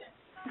it.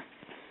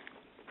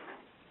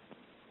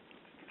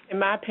 In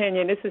my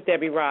opinion, this is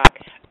Debbie Rock.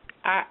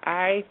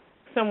 I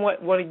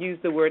somewhat want to use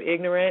the word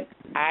ignorant.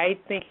 I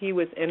think he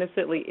was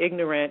innocently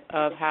ignorant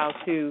of how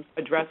to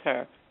address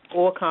her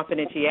or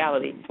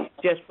confidentiality,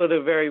 just for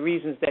the very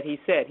reasons that he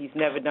said. He's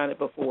never done it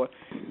before.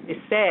 It's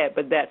sad,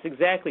 but that's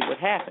exactly what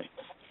happened.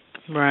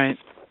 Right.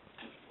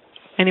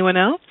 Anyone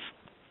else?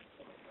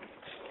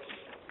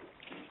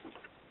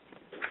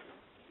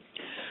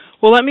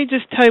 Well, let me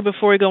just tell you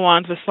before we go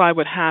on to the slide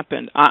what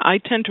happened. I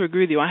tend to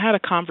agree with you. I had a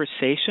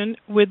conversation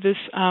with this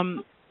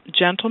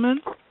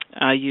gentleman.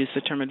 I use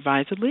the term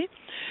advisedly,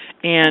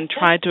 and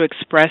tried to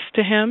express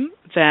to him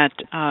that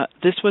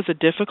this was a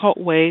difficult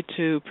way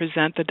to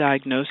present the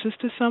diagnosis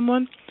to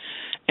someone.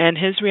 And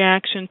his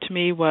reaction to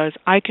me was,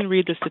 I can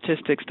read the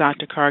statistics,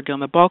 Dr. Cargill,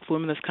 and the bulk of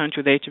women in this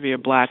country with HIV are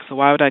black, so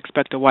why would I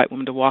expect a white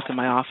woman to walk in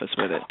my office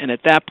with it? And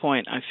at that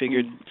point, I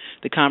figured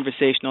the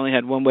conversation only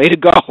had one way to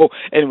go,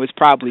 and it was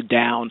probably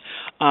down.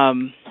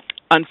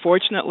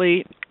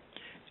 Unfortunately,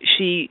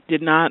 she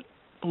did not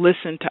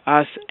listen to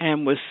us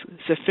and was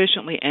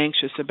sufficiently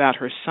anxious about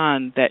her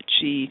son that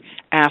she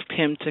asked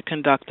him to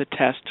conduct the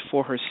test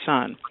for her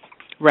son,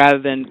 rather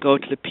than go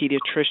to the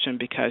pediatrician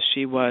because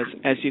she was,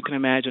 as you can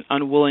imagine,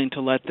 unwilling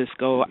to let this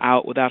go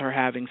out without her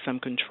having some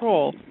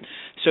control.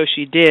 So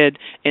she did,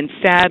 and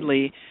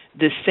sadly,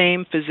 this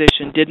same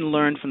physician didn't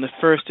learn from the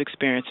first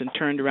experience and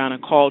turned around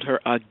and called her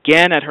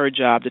again at her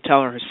job to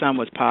tell her son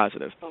was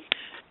positive.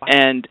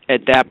 And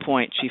at that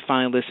point, she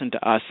finally listened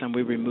to us, and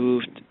we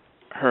removed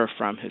her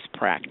from his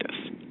practice.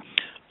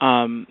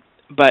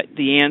 But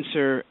the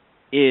answer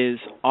is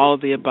all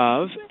of the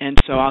above, and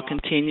so I'll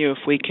continue if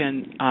we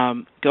can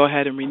go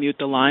ahead and remute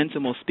the lines,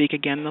 and we'll speak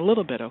again in a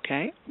little bit,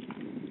 okay?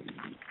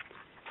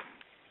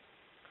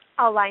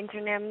 All lines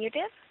are now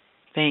muted.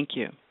 Thank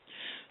you.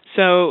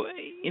 So,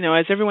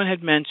 as everyone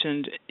had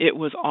mentioned, it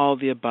was all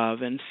the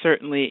above, and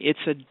certainly it's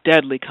a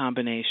deadly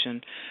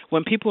combination.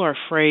 When people are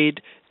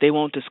afraid, they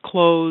won't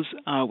disclose,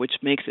 which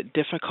makes it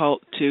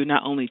difficult to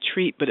not only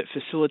treat, but it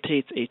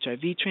facilitates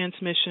HIV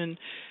transmission.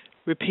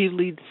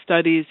 Repeatedly,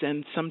 studies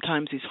and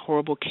sometimes these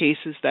horrible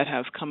cases that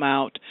have come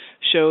out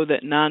show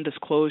that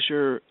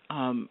non-disclosure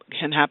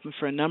can happen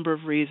for a number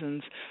of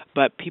reasons,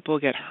 but people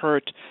get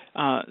hurt.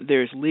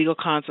 There's legal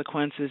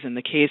consequences. In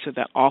the case of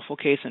that awful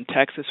case in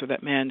Texas where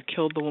that man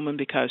killed the woman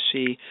because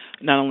she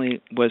not only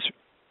was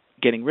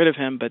getting rid of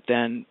him, but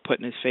then put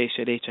in his face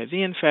she had HIV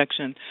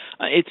infection.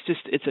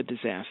 It's a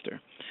disaster.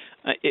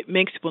 It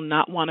makes people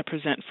not want to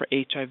present for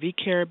HIV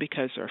care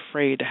because they're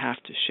afraid to have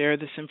to share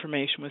this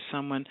information with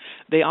someone.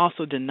 They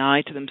also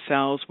deny to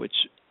themselves, which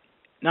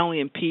not only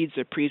impedes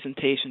their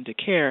presentation to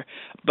care,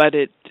 but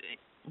it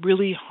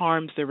really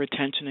harms their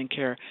retention and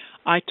care.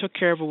 I took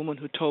care of a woman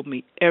who told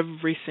me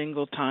every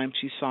single time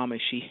she saw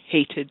me, she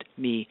hated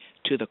me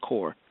to the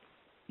core.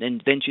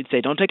 And then she'd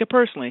say, don't take it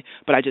personally,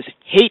 but I just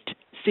hate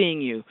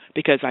seeing you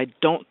because I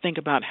don't think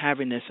about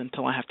having this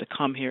until I have to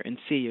come here and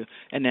see you.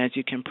 And as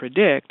you can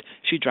predict,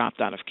 she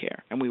dropped out of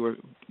care. And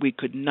we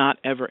could not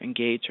ever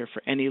engage her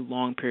for any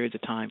long periods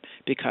of time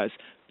because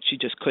she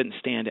just couldn't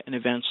stand it, and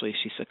eventually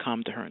she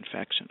succumbed to her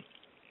infection.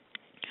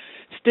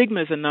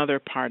 Stigma is another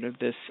part of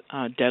this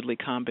deadly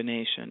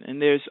combination,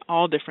 and there's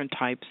all different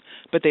types,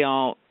 but they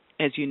all,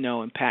 as you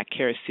know, impact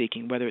care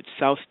seeking, whether it's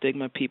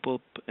self-stigma,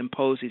 people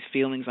impose these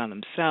feelings on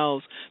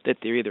themselves that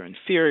they're either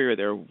inferior,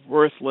 they're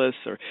worthless,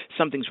 or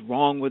something's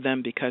wrong with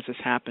them because this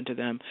happened to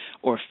them,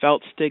 or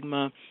felt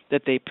stigma,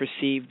 that they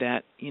perceive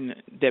that,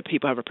 that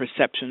people have a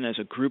perception as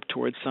a group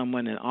towards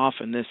someone, and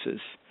often this is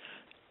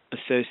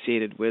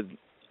associated with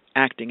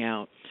acting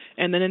out.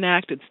 And then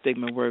enacted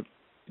stigma, where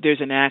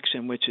there's an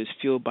action which is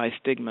fueled by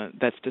stigma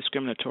that's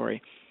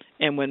discriminatory.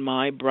 And when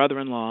my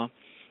brother-in-law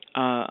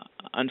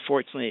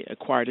unfortunately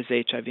acquired his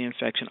HIV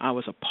infection, I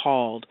was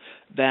appalled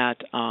that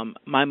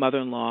my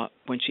mother-in-law,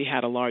 when she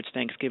had a large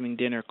Thanksgiving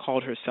dinner,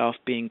 called herself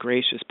being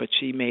gracious, but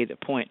she made a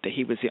point that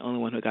he was the only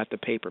one who got the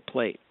paper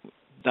plate,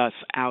 thus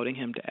outing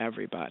him to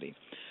everybody.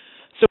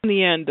 So in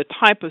the end, the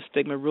type of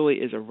stigma really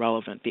is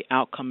irrelevant. The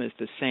outcome is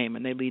the same,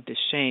 and they lead to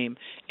shame,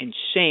 and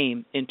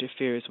shame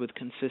interferes with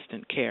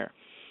consistent care.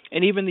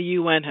 And even the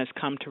UN has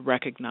come to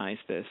recognize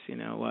this.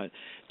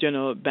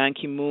 General Ban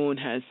Ki-moon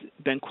has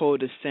been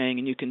quoted as saying,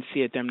 and you can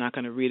see it there, I'm not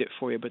going to read it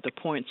for you, but the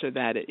points are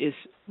that it is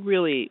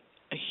really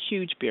a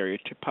huge barrier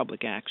to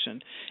public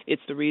action.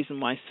 It's the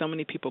reason why so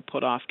many people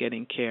put off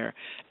getting care,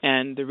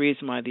 and the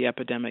reason why the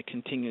epidemic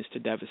continues to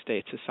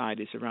devastate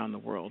societies around the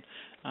world.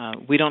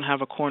 We don't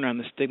have a corner on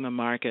the stigma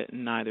market,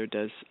 and neither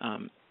does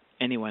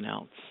anyone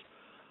else.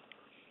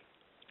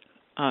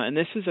 And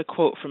this is a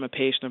quote from a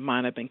patient of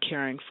mine I've been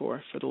caring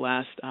for the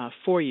last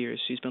 4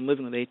 years. She's been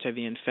living with HIV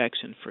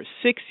infection for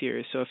 6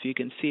 years, so if you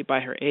can see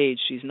by her age,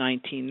 she's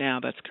 19 now.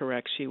 That's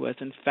correct. She was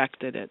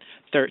infected at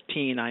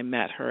 13. I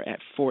met her at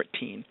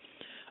 14.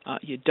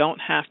 You don't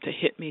have to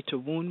hit me to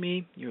wound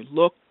me. Your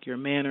look, your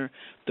manner,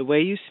 the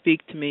way you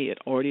speak to me, it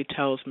already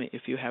tells me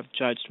if you have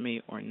judged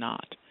me or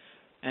not.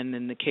 And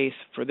in the case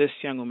for this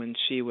young woman,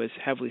 she was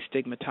heavily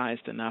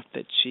stigmatized enough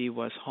that she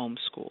was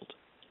homeschooled.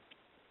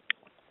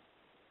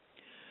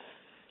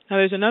 Now,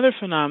 there's another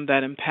phenomenon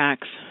that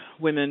impacts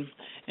women,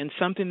 and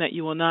something that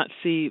you will not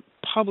see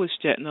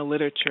published yet in the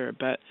literature,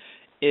 but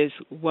is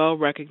well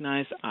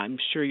recognized. I'm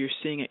sure you're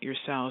seeing it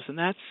yourselves, and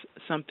that's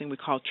something we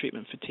call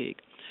treatment fatigue.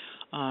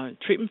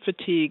 Treatment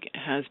fatigue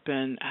has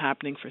been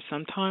happening for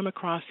some time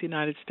across the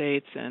United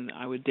States, and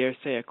I would dare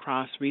say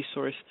across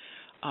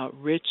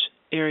resource-rich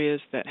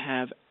areas that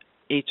have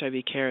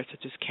HIV care,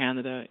 such as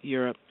Canada,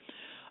 Europe.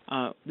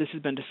 This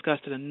has been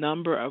discussed at a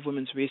number of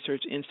Women's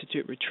Research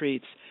Institute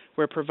retreats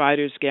where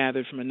providers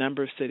gathered from a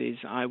number of cities.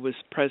 I was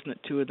present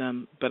at 2 of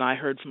them, but I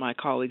heard from my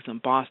colleagues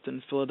in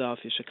Boston,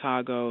 Philadelphia,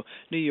 Chicago,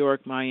 New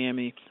York,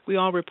 Miami. We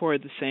all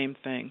reported the same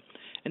thing.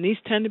 And these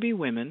tend to be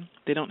women.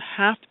 They don't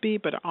have to be,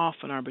 but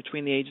often are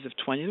between the ages of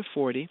 20 to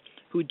 40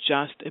 who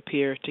just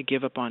appear to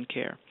give up on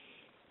care.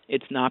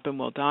 It's not been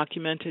well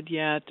documented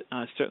yet.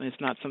 Certainly it's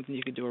not something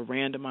you could do a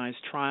randomized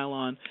trial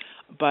on,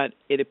 but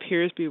it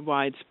appears to be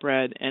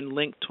widespread and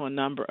linked to a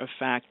number of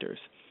factors.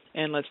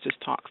 And let's just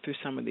talk through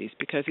some of these,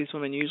 because these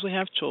women usually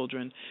have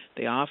children.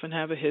 They often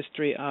have a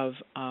history of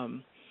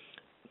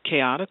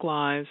chaotic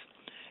lives,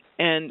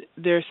 and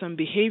there are some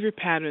behavior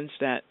patterns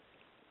that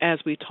as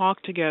we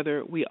talk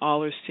together, we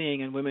all are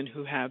seeing in women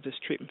who have this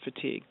treatment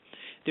fatigue,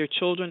 their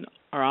children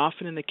are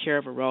often in the care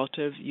of a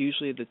relative,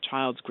 usually the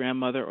child's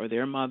grandmother or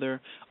their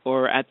mother,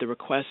 or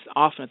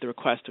often at the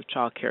request of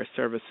child care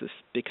services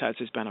because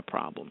there's been a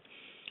problem.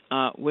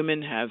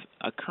 Women have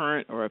a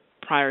current or a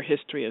prior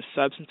history of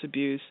substance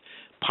abuse,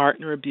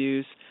 partner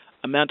abuse,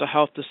 a mental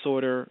health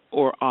disorder,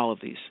 or all of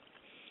these.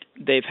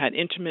 They've had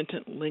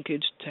intermittent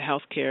linkage to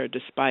health care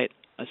despite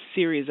a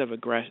series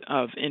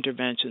of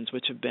interventions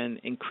which have been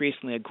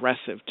increasingly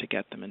aggressive to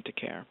get them into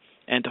care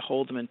and to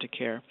hold them into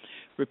care.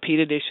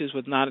 Repeated issues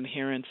with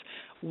non-adherence,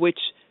 which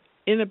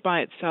in and by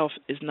itself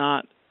is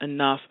not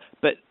enough,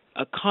 but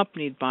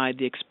accompanied by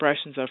the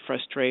expressions of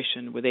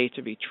frustration with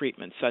HIV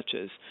treatment, such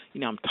as,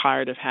 I'm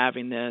tired of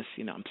having this,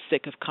 I'm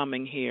sick of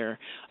coming here.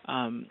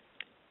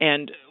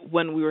 And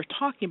when we were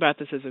talking about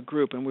this as a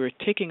group and we were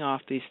ticking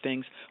off these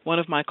things, one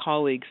of my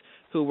colleagues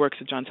who works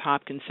at Johns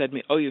Hopkins said to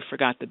me, "Oh, you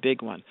forgot the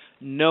big one.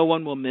 No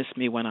one will miss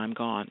me when I'm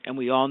gone." And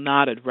we all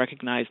nodded,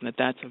 recognizing that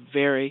that's a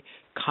very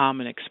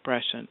common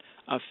expression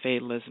of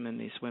fatalism in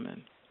these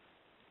women.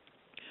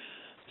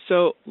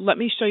 So let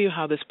me show you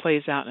how this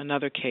plays out in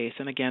another case.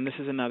 And again, this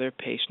is another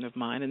patient of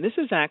mine. And this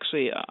is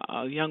actually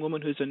a young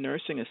woman who's a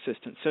nursing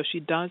assistant. So she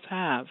does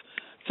have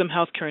some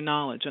healthcare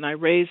knowledge. And I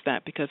raise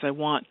that because I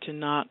want to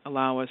not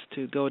allow us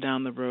to go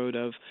down the road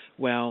of,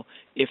 well,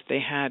 if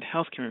they had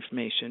healthcare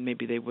information,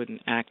 maybe they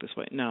wouldn't act this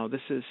way. No, this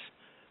is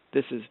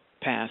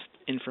past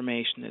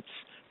information. It's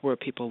where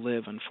people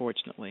live,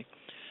 unfortunately.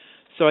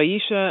 So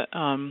Aisha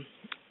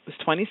was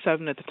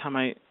 27 at the time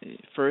I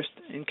first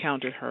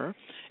encountered her,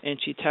 and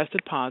she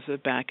tested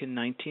positive back in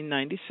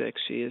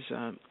 1996. She is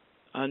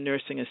a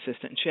nursing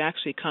assistant. She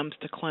actually comes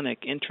to clinic,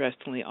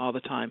 interestingly, all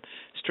the time,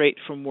 straight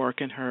from work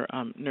in her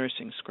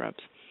nursing scrubs.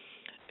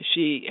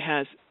 She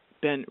has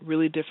been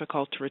really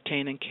difficult to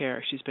retain in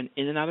care. She's been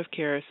in and out of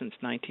care since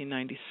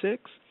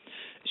 1996.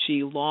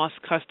 She lost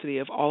custody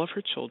of all of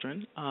her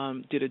children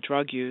due to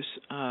drug use,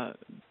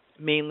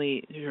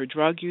 mainly her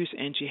drug use,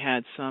 and she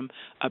had some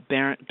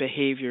aberrant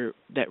behavior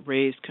that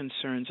raised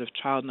concerns of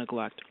child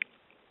neglect.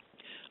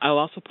 I'll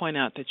also point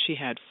out that she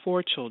had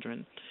 4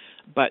 children,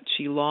 but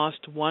she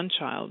lost one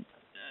child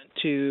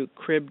to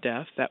crib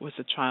death. That was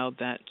a child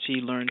that she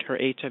learned her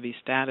HIV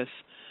status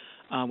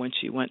when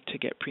she went to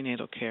get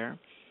prenatal care.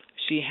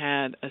 She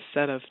had a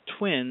set of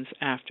twins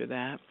after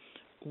that.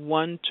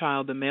 One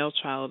child, the male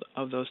child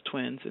of those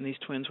twins, and these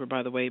twins were,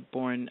 by the way,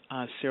 born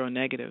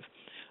seronegative,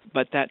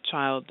 but that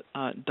child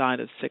died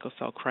of sickle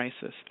cell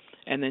crisis.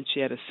 And then she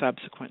had a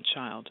subsequent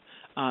child.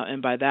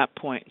 And by that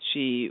point,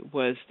 she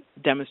was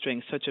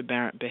demonstrating such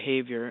aberrant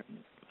behavior.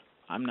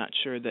 I'm not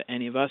sure that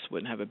any of us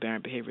wouldn't have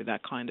aberrant behavior,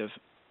 that kind of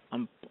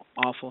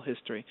awful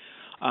history.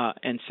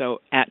 And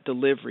so at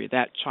delivery,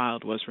 that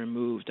child was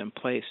removed and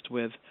placed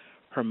with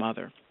her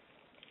mother.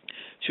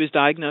 She was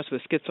diagnosed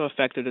with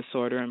schizoaffective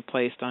disorder and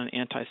placed on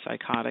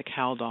antipsychotic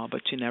Haldol,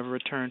 but she never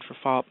returned for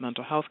follow-up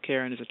mental health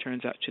care, and as it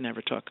turns out, she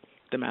never took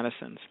the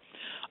medicines.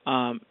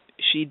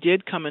 She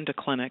did come into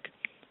clinic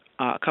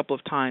a couple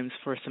of times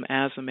for some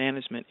asthma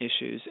management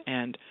issues,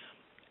 and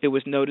it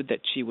was noted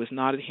that she was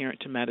not adherent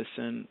to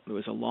medicine. It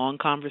was a long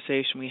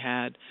conversation we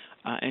had,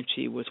 and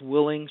she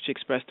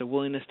expressed a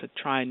willingness to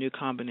try a new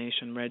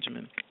combination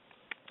regimen.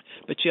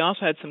 But she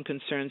also had some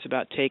concerns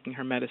about taking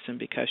her medicine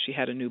because she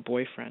had a new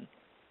boyfriend.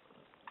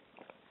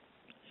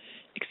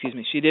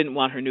 She didn't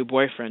want her new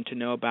boyfriend to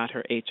know about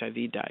her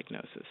HIV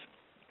diagnosis.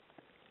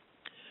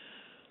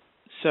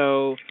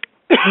 So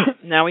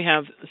now we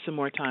have some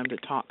more time to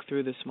talk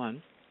through this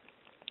one.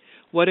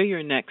 What are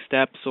your next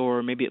steps,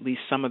 or maybe at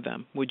least some of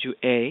them? Would you,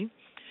 A,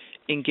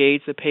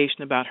 engage the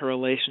patient about her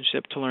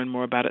relationship to learn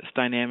more about its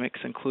dynamics,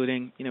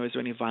 including, is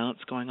there any violence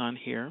going on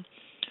here?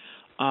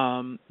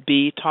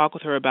 B, talk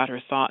with her about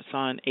her thoughts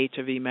on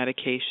HIV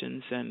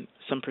medications and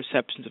some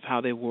perceptions of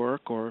how they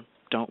work or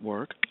don't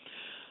work.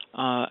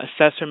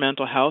 Assess her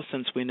mental health,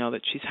 since we know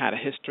that she's had a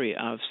history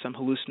of some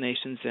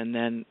hallucinations and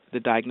then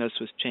the diagnosis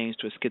was changed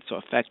to a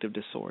schizoaffective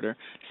disorder.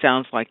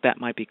 Sounds like that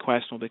might be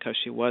questionable because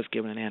she was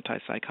given an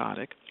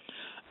antipsychotic.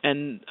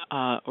 And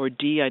or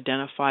D,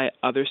 identify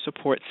other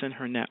supports in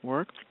her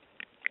network.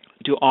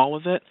 Do all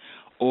of it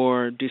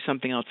or do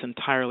something else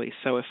entirely.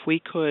 So if we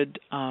could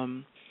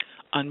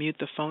unmute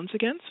the phones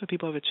again so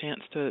people have a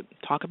chance to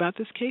talk about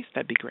this case,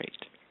 that'd be great.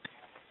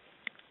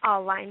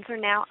 All lines are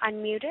now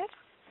unmuted.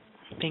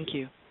 Thank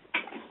you.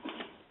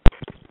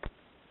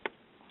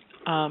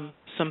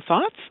 Some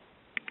thoughts?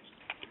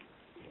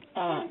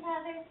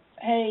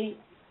 Hey,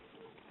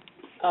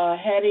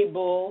 Hattie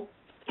Bull.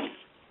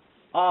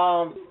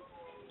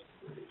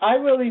 I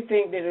really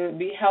think that it would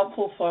be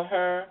helpful for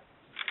her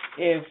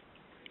if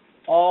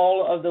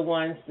all of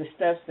the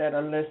steps that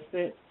are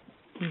listed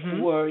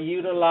were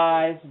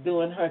utilized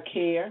during her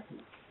care.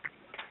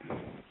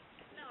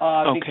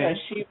 Because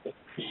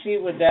she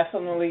would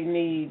definitely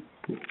need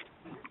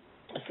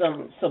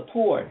some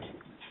support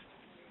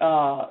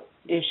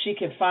if she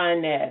can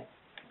find that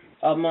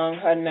among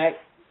her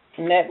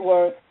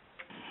network,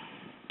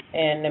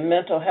 and the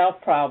mental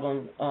health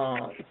problem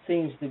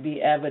seems to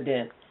be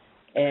evident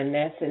and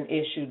that's an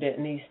issue that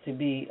needs to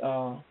be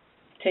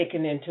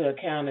taken into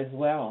account as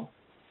well.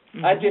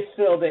 I just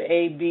feel that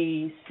A,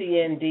 B, C,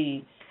 and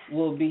D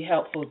will be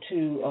helpful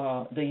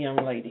to the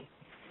young lady.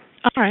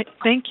 All right,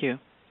 thank you.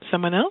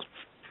 Someone else?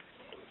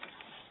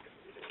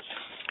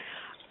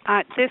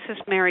 This is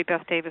Mary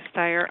Beth Davis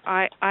Dyer.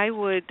 I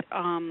would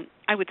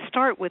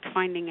start with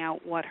finding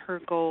out what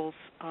her goals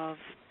of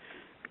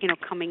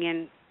coming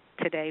in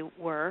today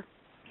were,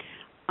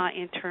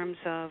 in terms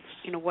of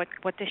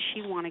what does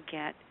she want to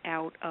get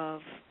out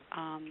of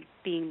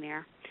being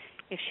there.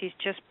 If she's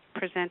just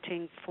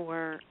presenting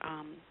for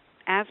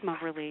asthma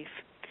relief,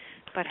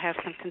 but has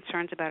some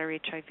concerns about her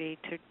HIV,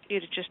 to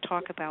just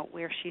talk about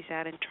where she's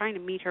at and trying to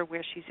meet her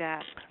where she's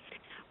at.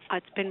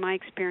 It's been my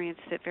experience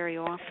that very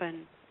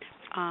often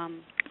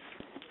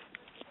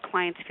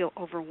clients feel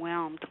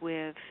overwhelmed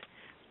with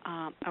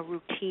a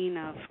routine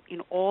of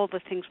all the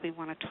things we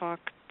want to talk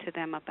to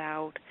them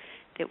about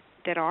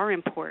that are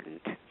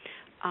important,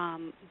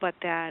 but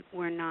that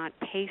we're not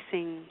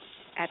pacing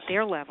at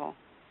their level,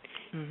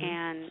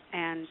 and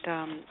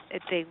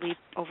they leave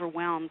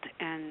overwhelmed,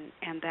 and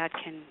that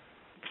can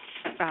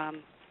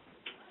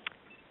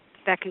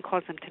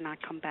cause them to not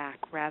come back,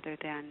 rather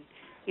than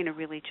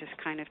really just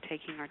kind of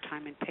taking our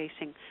time and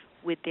pacing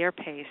with their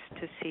pace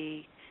to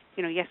see,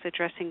 yes,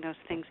 addressing those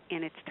things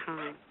in its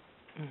time.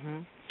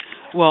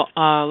 Well,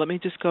 let me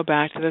just go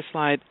back to the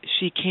slide.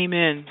 She came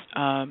in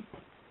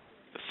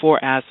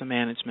for asthma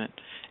management,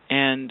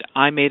 and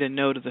I made a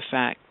note of the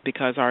fact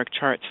because our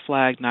charts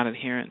flagged not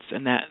adherence,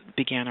 and that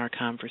began our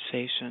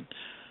conversation.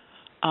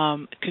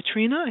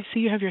 Katrina, I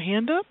see you have your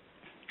hand up.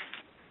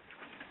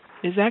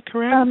 Is that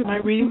correct? Am I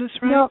reading this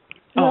right?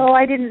 No,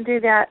 I didn't do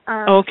that.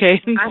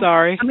 Okay,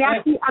 sorry.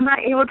 I'm not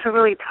able to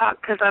really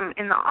talk because I'm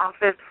in the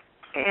office,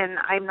 and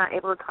I'm not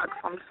able to talk,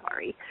 so I'm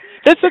sorry.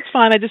 That's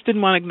fine. I just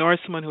didn't want to ignore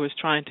someone who was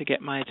trying to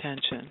get my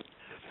attention.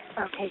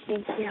 Okay,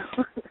 thank you.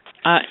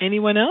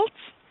 Anyone else?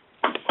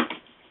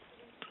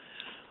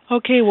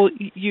 Okay, well,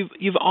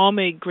 you've all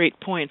made great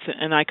points,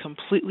 and I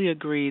completely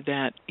agree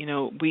that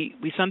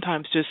we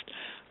sometimes just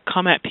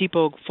come at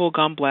people full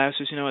gun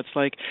blasters. It's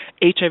like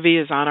HIV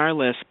is on our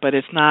list, but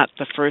it's not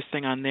the first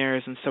thing on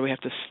theirs, and so we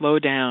have to slow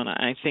down.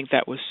 I think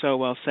that was so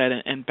well said,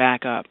 and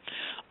back up.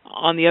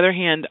 On the other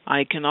hand,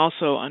 I can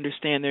also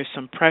understand there's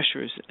some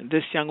pressures.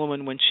 This young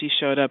woman, when she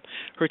showed up,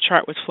 her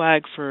chart was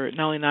flagged for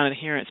not only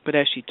non-adherence, but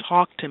as she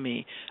talked to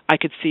me, I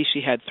could see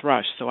she had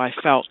thrush, so I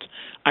felt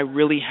I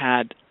really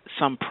had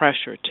some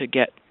pressure to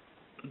get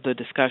the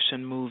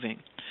discussion moving.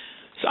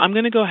 So I'm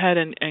going to go ahead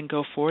and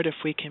go forward. If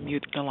we can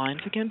mute the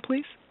lines again,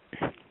 please.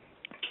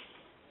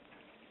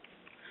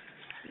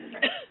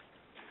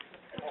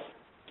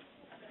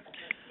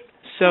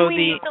 Can we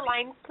mute the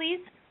lines, please?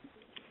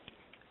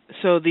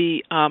 So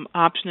the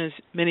option, as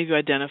many of you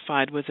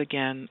identified, was,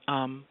 again,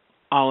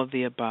 all of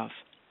the above.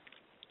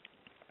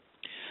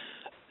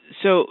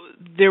 So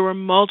there were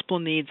multiple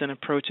needs and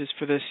approaches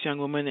for this young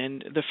woman,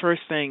 and the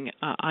first thing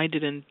I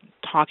did in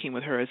talking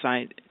with her is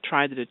I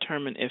tried to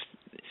determine if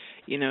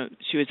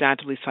she was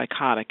actively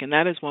psychotic, and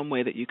that is one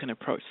way that you can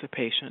approach the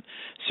patient.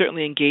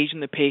 Certainly engaging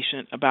the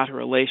patient about her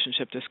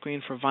relationship to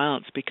screen for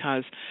violence,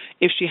 because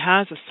if she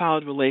has a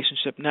solid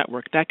relationship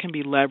network, that can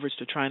be leveraged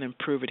to try and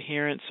improve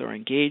adherence or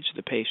engage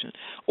the patient.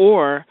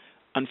 Or,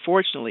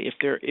 unfortunately, if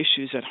there are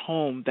issues at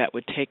home that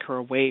would take her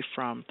away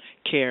from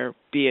care,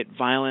 be it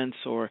violence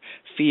or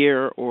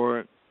fear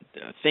or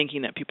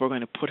thinking that people are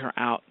going to put her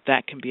out,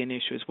 that can be an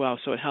issue as well.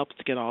 So it helps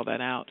to get all that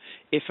out,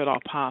 if at all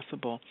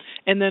possible.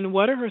 And then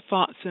what are her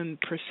thoughts and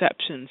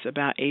perceptions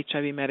about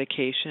HIV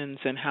medications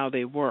and how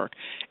they work?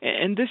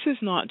 And this is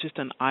not just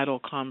an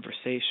idle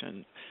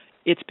conversation.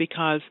 It's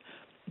because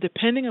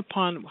depending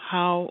upon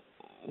how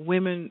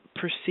women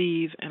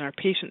perceive and our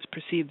patients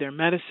perceive their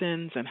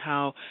medicines and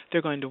how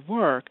they're going to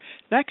work,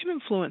 that can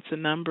influence a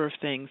number of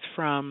things,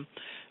 from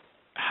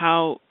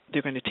how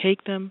they're going to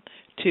take them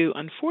to,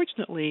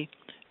 unfortunately,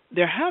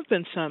 there have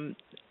been some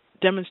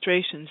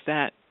demonstrations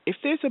that if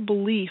there's a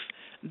belief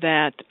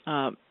that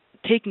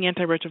taking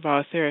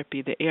antiretroviral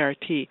therapy, the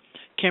ART,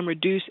 can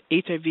reduce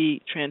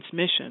HIV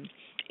transmission,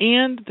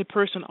 and the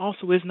person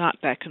also is not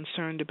that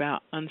concerned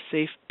about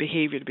unsafe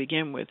behavior to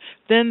begin with,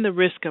 then the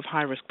risk of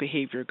high-risk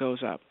behavior goes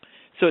up.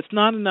 So it's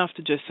not enough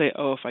to just say,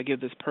 if I give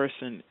this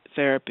person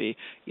therapy,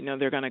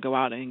 they're going to go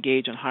out and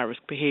engage in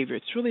high-risk behavior.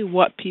 It's really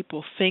what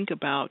people think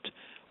about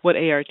what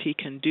ART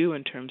can do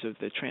in terms of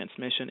the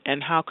transmission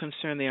and how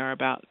concerned they are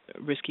about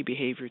risky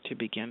behavior to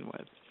begin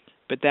with.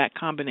 But that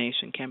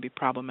combination can be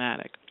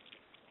problematic.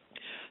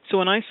 So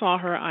when I saw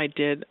her, I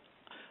did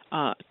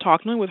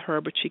talk not only with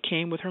her, but she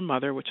came with her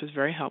mother, which was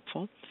very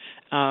helpful.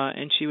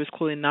 And she was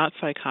clearly not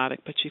psychotic,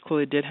 but she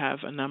clearly did have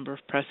a number of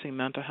pressing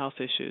mental health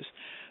issues.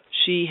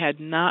 She had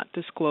not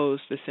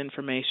disclosed this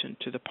information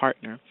to the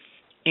partner.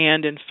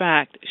 and in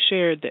fact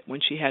shared that when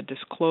she had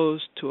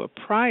disclosed to a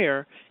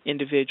prior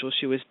individual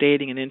she was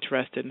dating and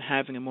interested in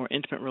having a more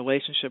intimate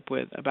relationship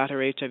with about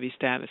her HIV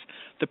status,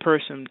 the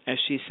person, as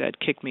she said,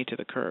 kicked me to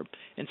the curb.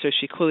 And so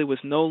she clearly was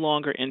no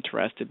longer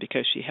interested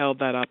because she held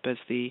that up as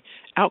the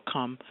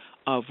outcome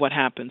of what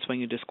happens when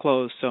you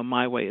disclose, so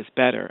my way is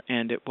better.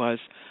 And it was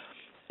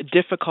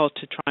difficult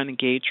to try and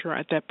engage her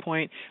at that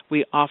point.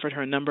 We offered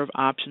her a number of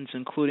options,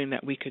 including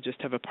that we could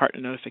just have a partner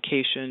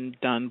notification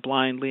done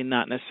blindly,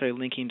 not necessarily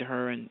linking to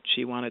her, and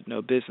she wanted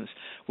no business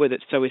with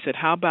it. So we said,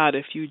 how about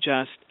if you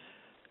just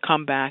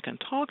come back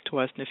and talk to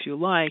us, and if you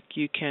like,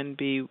 you can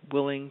be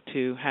willing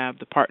to have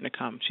the partner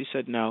come. She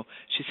said no.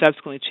 She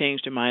subsequently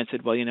changed her mind and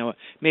said, well, you know what,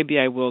 maybe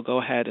I will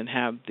go ahead and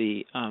have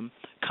the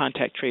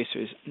contact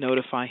tracers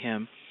notify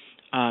him,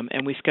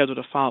 and we scheduled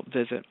a follow-up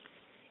visit.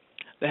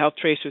 The health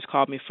tracers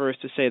called me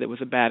first to say that it was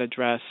a bad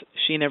address.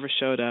 She never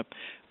showed up.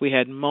 We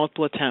had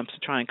multiple attempts to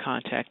try and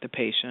contact the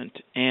patient,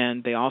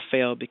 and they all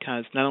failed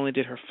because not only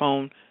did her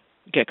phone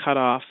get cut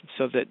off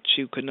so that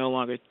she could no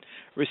longer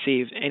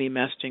receive any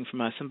messaging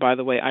from us, and by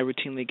the way, I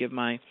routinely give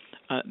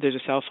there's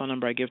a cell phone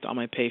number I give to all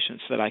my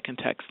patients so that I can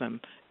text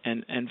them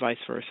and vice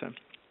versa.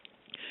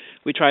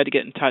 We tried to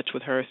get in touch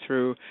with her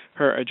through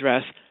her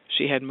address.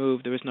 She had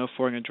moved. There was no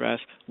foreign address.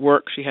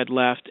 Work she had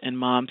left, and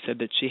Mom said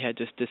that she had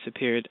just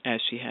disappeared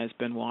as she has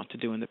been wont to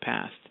do in the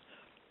past.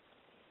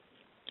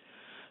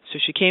 So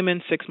she came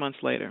in 6 months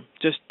later,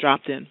 just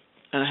dropped in,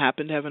 and I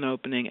happened to have an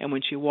opening, and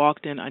when she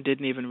walked in, I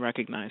didn't even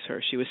recognize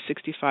her. She was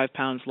 65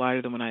 pounds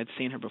lighter than when I had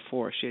seen her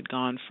before. She had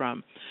gone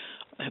from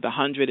the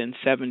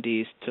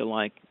 170s to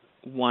like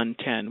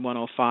 110,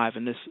 105,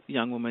 and this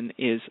young woman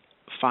is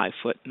 5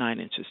 foot 9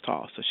 inches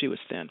tall, so she was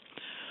thin.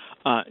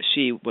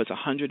 She was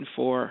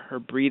 104. Her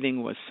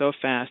breathing was so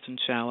fast and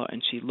shallow,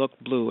 and she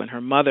looked blue. And her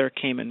mother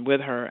came in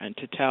with her and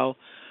to tell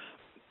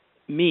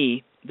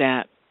me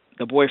that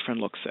the boyfriend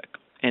looked sick.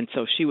 And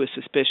so she was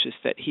suspicious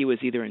that he was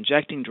either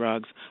injecting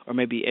drugs or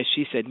maybe, as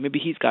she said, maybe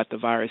he's got the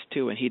virus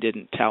too, and he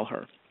didn't tell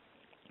her.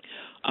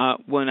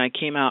 When I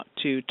came out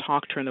to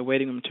talk to her in the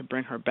waiting room to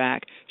bring her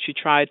back, she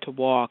tried to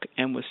walk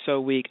and was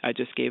so weak I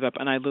just gave up.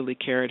 And I literally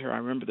carried her. I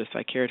remember this.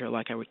 I carried her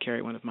like I would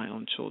carry one of my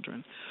own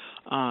children.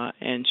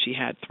 And she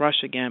had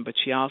thrush again, but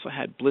she also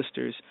had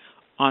blisters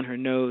on her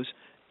nose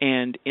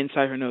and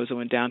inside her nose that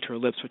went down to her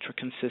lips, which were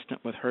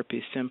consistent with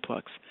herpes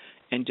simplex.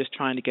 And just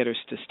trying to get her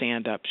to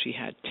stand up, she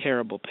had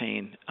terrible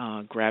pain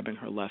grabbing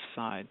her left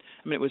side.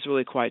 I mean, it was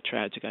really quite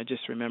tragic. I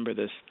just remember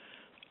this.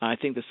 I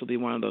think this will be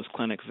one of those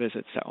clinic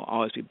visits that will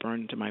always be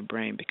burned into my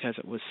brain because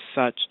it was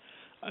such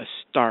a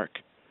stark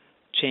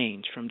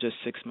change from just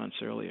 6 months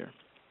earlier.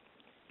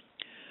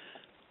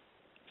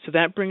 So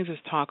that brings us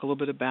to talk a little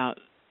bit about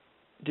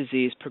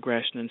disease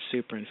progression and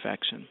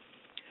superinfection.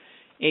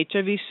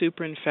 HIV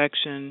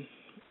superinfection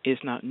is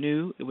not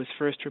new. It was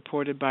first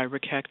reported by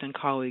Rick Hecht and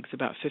colleagues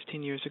about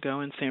 15 years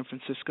ago in San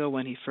Francisco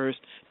when he first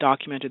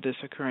documented this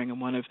occurring in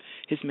one of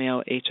his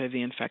male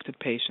HIV-infected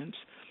patients.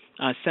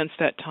 Since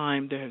that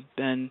time, there have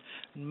been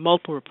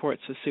multiple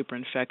reports of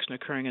superinfection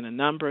occurring in a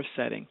number of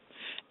settings,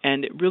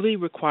 and it really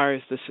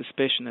requires the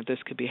suspicion that this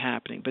could be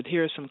happening. But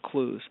here are some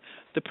clues.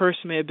 The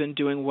person may have been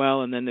doing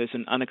well, and then there's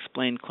an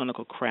unexplained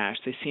clinical crash.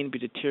 They seem to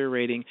be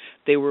deteriorating.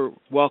 They were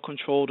well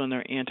controlled on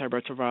their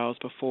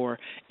antiretrovirals before,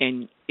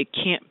 and it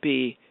can't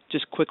be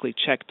just quickly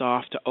checked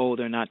off to, oh,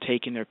 they're not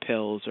taking their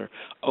pills, or,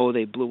 oh,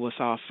 they blew us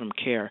off from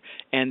care.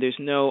 And there's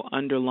no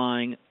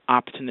underlying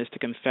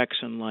opportunistic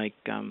infection like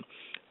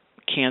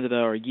Candida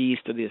or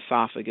yeast of the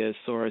esophagus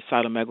or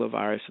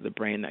cytomegalovirus of the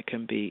brain that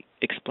can be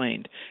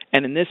explained.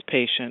 And in this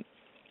patient,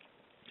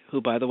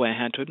 who, by the way,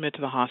 I had to admit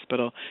to the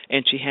hospital,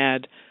 and she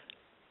had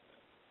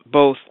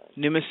both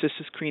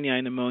pneumocystis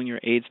carinii pneumonia or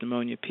AIDS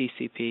pneumonia,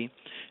 PCP.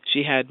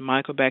 She had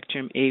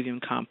Mycobacterium avium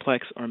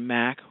complex, or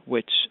MAC,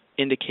 which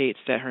indicates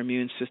that her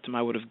immune system,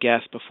 I would have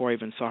guessed before I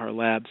even saw her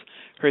labs.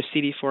 Her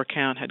CD4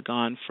 count had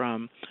gone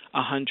from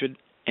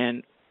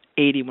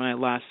 180 when I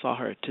last saw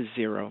her to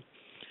 0.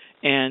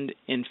 And,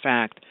 in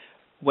fact,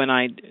 when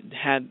I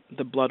had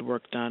the blood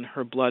work done,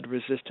 her blood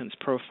resistance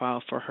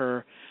profile for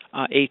her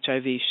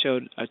HIV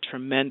showed a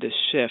tremendous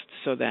shift,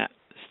 so that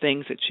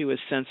things that she was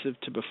sensitive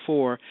to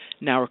before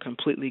now are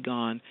completely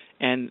gone.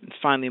 And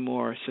finally,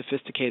 more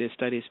sophisticated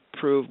studies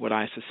proved what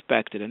I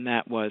suspected, and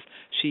that was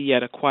she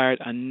yet acquired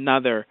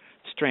another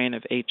strain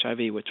of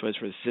HIV which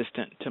was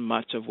resistant to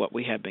much of what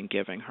we had been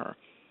giving her.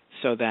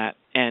 So that,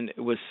 and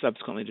it was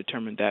subsequently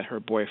determined that her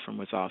boyfriend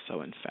was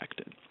also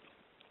infected.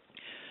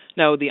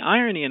 Now, the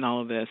irony in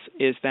all of this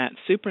is that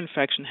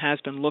superinfection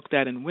has been looked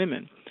at in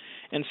women.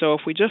 And so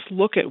if we just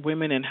look at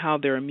women and how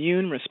their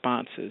immune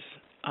responses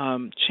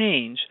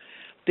change,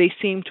 they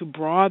seem to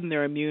broaden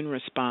their immune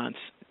response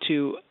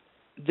to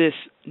this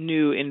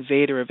new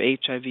invader of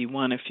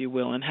HIV-1, if you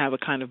will, and have a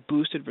kind of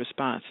boosted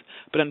response.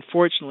 But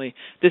unfortunately,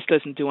 this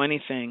doesn't do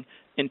anything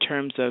in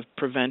terms of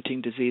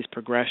preventing disease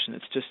progression.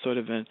 It's just sort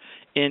of an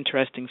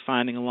interesting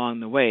finding along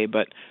the way.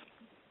 But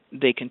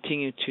they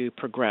continue to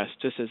progress,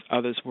 just as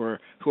others were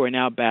who are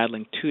now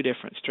battling 2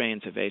 different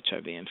strains of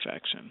HIV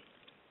infection.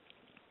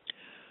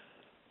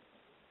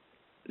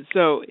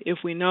 So if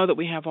we know that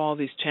we have all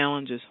these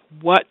challenges,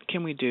 what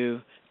can we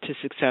do to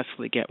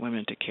successfully get women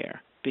into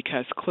care?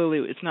 Because clearly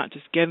it's not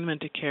just getting them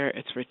into care,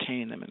 it's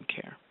retaining them in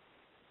care.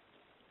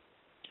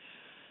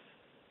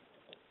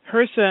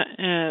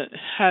 HRSA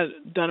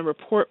had done a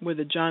report with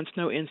the John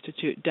Snow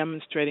Institute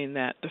demonstrating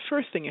that the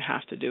first thing you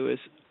have to do is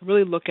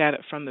really look at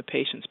it from the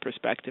patient's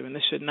perspective, and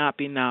this should not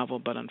be novel,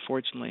 but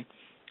unfortunately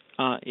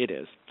it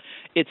is.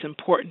 It's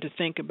important to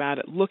think about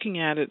it, looking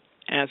at it,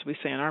 as we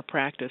say in our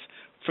practice,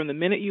 from the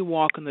minute you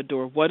walk in the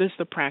door, what does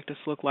the practice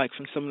look like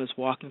from someone who's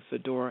walking through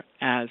the door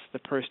as the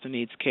person who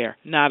needs care,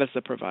 not as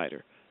the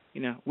provider.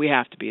 We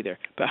have to be there.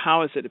 But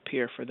how does it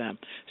appear for them?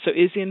 So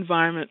is the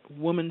environment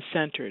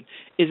woman-centered?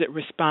 Is it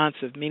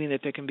responsive, meaning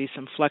that there can be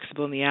some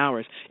flexibility in the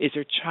hours? Is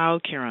there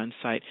child care on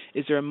site?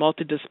 Is there a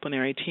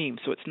multidisciplinary team?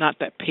 So it's not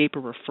that paper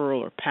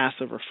referral or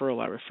passive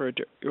referral I referred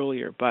to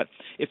earlier. But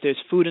if there's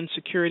food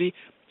insecurity,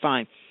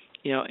 fine.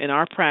 In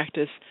our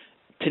practice,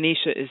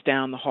 Tanisha is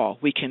down the hall.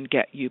 We can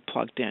get you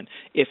plugged in.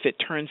 If it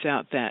turns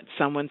out that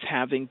someone's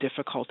having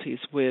difficulties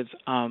with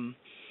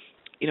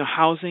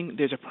housing,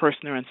 there's a person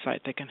there on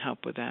site that can help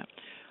with that.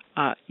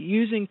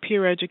 Using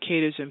peer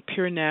educators and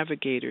peer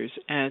navigators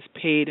as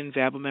paid and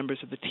valuable members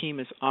of the team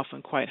is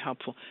often quite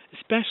helpful,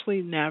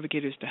 especially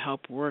navigators to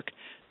help work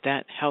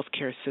that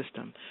healthcare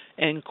system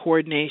and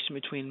coordination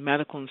between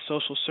medical and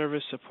social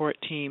service support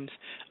teams.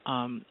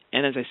 And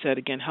as I said,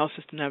 again, health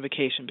system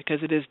navigation, because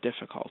it is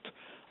difficult.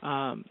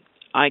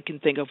 I can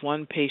think of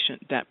one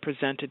patient that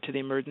presented to the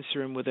emergency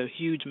room with a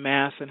huge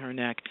mass in her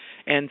neck,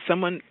 and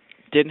someone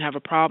didn't have a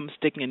problem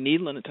sticking a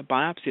needle in it to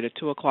biopsy at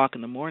 2 o'clock in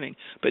the morning,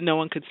 but no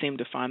one could seem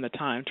to find the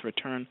time to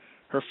return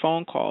her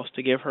phone calls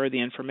to give her the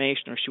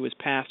information, or she was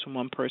passed from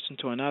one person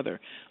to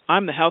another.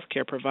 I'm the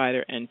healthcare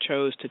provider and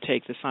chose to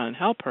take this on and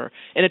help her,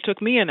 and it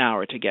took me an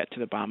hour to get to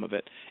the bottom of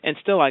it, and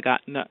still I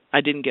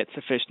didn't get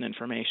sufficient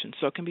information,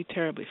 so it can be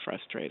terribly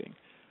frustrating.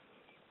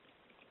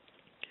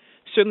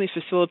 Certainly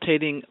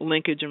facilitating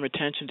linkage and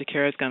retention to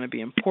care is going to be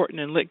important,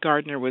 and Litt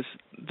Gardner was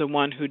the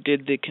one who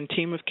did the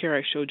continuum of care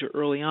I showed you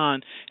early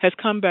on, has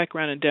come back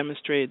around and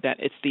demonstrated that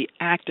it's the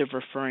act of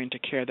referring to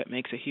care that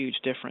makes a huge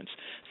difference,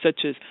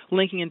 such as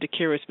linking into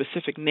care a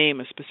specific name,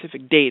 a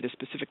specific date, a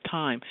specific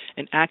time,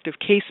 an active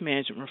case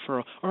management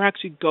referral, or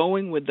actually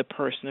going with the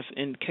person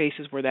in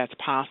cases where that's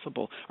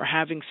possible, or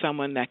having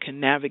someone that can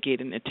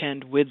navigate and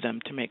attend with them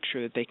to make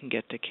sure that they can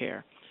get to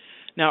care.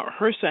 Now,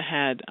 HRSA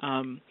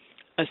had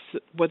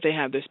what they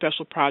have, their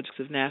special projects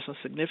of national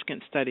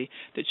significance study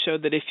that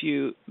showed that if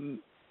you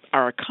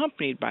are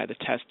accompanied by the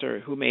tester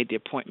who made the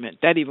appointment,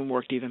 that even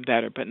worked even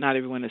better, but not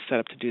everyone is set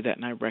up to do that,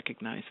 and I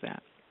recognize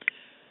that.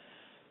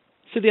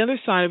 So the other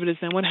side of it is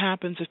then what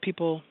happens if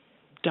people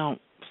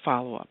don't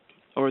follow up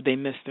or they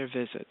miss their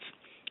visits?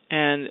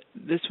 And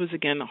this was,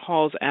 again,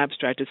 Hall's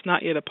abstract. It's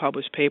not yet a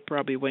published paper.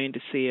 I'll be waiting to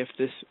see if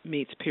this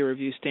meets peer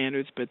review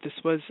standards, but this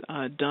was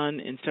done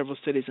in several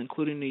cities,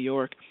 including New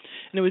York.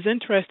 And it was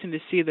interesting to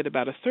see that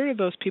about a third of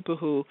those people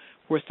who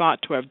were thought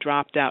to have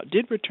dropped out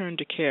did return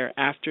to care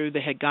after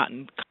they had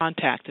gotten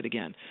contacted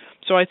again.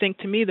 So I think,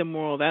 to me, the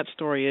moral of that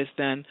story is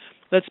then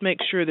let's make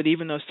sure that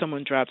even though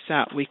someone drops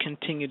out, we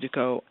continue to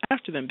go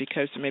after them,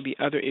 because there may be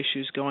other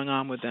issues going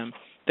on with them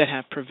that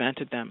have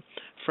prevented them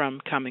from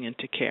coming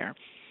into care.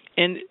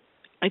 And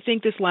I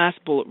think this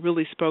last bullet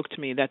really spoke to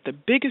me, that the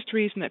biggest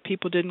reason that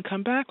people didn't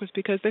come back was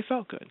because they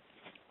felt good.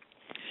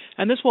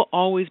 And this will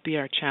always be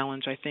our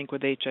challenge, I think,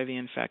 with HIV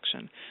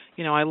infection.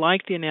 I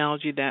like the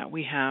analogy that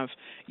we have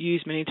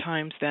used many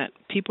times, that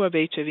people have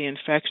HIV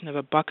infection have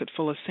a bucket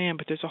full of sand,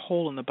 but there's a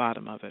hole in the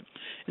bottom of it.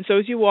 And so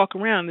as you walk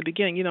around in the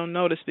beginning, you don't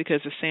notice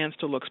because the sand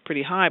still looks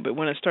pretty high, but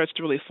when it starts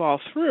to really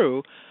fall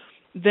through,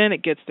 then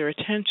it gets their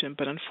attention.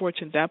 But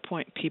unfortunately, at that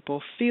point,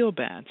 people feel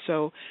bad.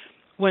 So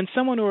when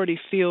someone already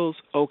feels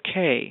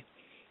okay,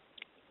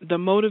 the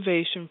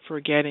motivation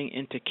for getting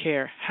into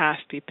care has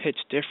to be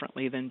pitched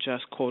differently than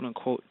just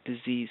quote-unquote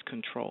disease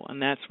control,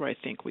 and that's where I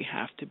think we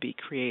have to be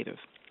creative.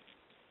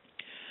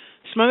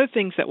 Some other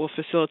things that will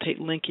facilitate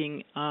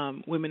linking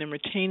women and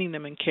retaining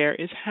them in care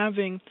is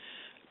having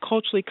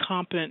culturally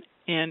competent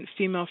and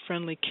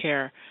female-friendly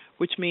care,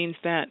 which means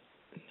that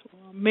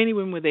many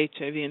women with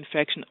HIV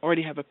infection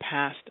already have a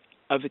past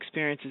of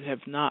experiences that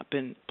have not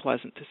been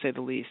pleasant, to say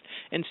the least.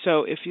 And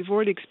so if you've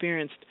already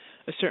experienced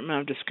a certain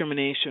amount of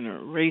discrimination or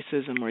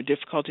racism or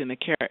difficulty in the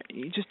care,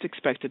 you just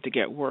expect it to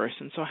get worse.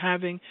 And so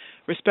having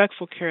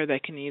respectful care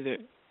that can either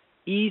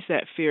ease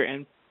that fear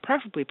and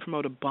preferably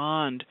promote a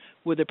bond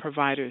with the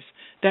providers,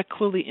 that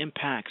clearly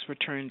impacts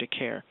return to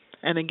care.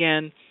 And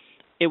again,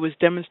 it was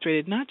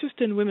demonstrated not just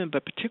in women,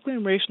 but particularly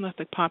in racial and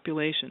ethnic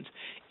populations.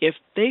 If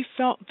they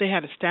felt they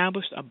had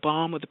established a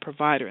bond with the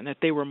provider and that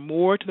they were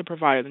more to the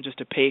provider than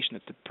just a patient,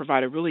 that the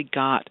provider really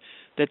got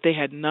that they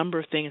had a number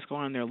of things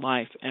going on in their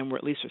life and were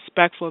at least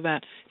respectful of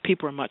that,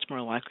 people are much more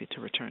likely to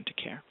return to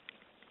care.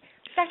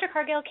 Dr.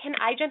 Cargill, can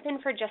I jump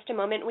in for just a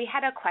moment? We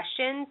had a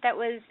question that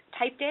was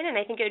typed in, and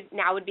I think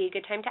now would be a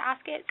good time to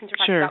ask it since we're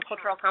talking about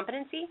cultural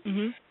competency.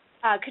 Mm-hmm.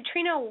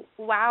 Katrina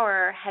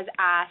Wauer has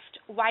asked,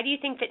 why do you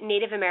think that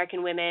Native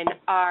American women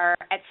are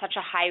at such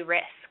a high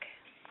risk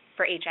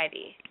for HIV?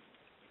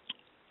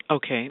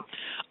 Okay.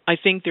 I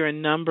think there are a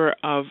number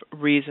of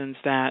reasons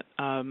that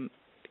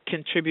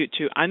contribute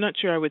to, I'm not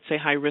sure I would say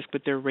high risk,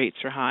 but their rates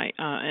are high.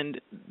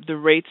 And the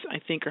rates, I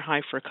think, are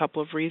high for a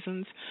couple of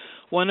reasons,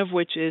 one of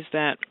which is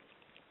that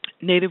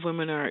Native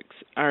women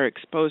are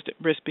exposed at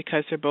risk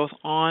because they're both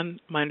on,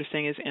 my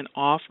understanding is, and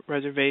off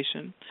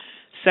reservation.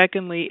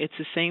 Secondly, it's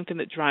the same thing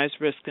that drives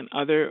risk in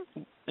other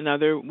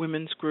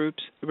women's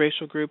groups,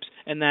 racial groups,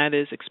 and that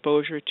is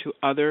exposure to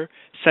other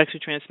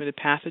sexually transmitted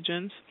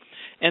pathogens.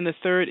 And the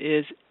third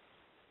is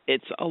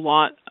it's a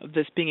lot of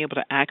this being able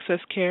to access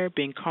care,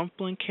 being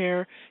comfortable in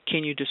care.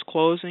 Can you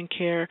disclose in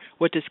care?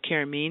 What does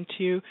care mean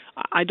to you?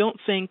 I don't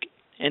think,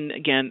 and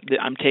again,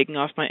 I'm taking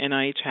off my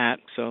NIH hat,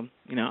 so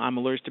I'm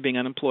allergic to being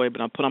unemployed,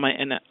 but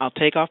I'll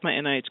take off my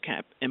NIH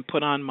cap and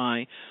put on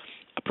my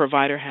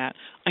provider hat.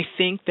 I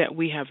think that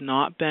we have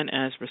not been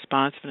as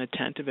responsive and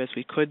attentive as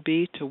we could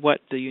be to what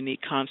the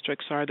unique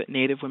constructs are that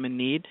Native women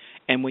need,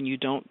 and when you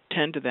don't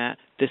tend to that,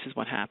 this is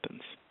what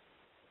happens.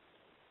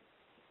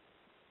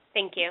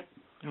 Thank you.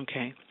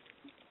 Okay.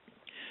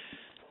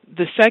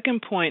 The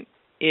second point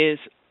is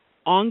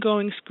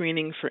ongoing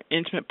screening for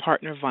intimate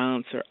partner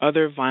violence or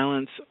other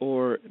violence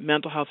or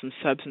mental health and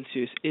substance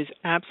use is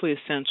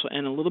absolutely essential.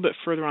 And a little bit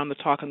further on the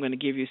talk, I'm going to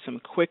give you some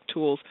quick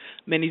tools.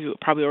 Many of you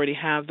probably already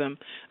have them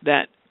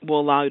that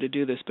will allow you to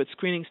do this. But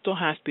screening still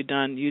has to be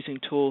done using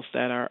tools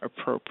that are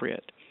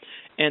appropriate.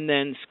 And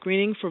then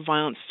screening for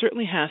violence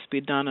certainly has to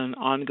be done on an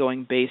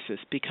ongoing basis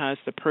because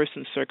the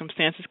person's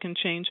circumstances can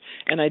change.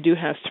 And I do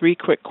have 3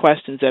 quick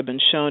questions that have been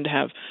shown to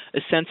have a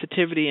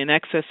sensitivity in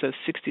excess of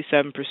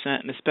 67%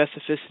 and a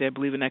specificity, I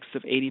believe, in excess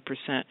of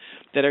 80%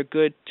 that are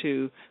good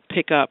to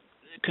pick up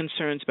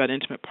concerns about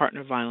intimate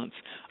partner violence.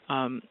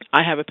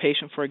 I have a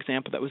patient, for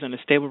example, that was in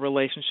a stable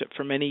relationship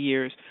for many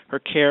years. Her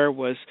care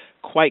was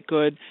quite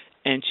good,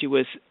 and she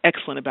was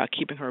excellent about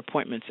keeping her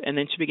appointments. And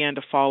then she began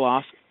to fall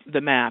off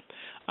the map.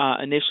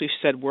 Initially, she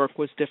said work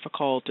was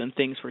difficult and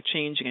things were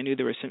changing. I knew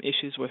there were some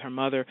issues with her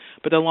mother.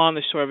 But the long and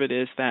the short of it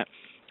is that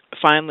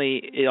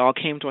finally it all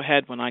came to a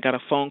head when I got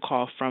a phone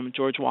call from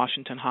George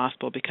Washington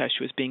Hospital because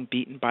she was being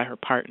beaten by her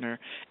partner.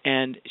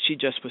 And she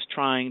just was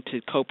trying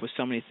to cope with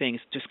so many things.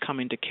 Just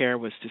coming to care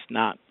was just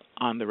not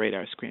on the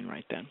radar screen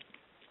right then.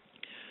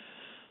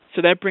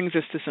 So that brings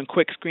us to some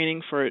quick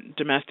screening for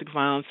domestic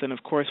violence, and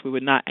of course we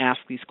would not ask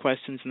these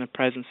questions in the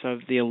presence of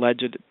the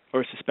alleged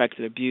or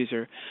suspected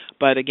abuser.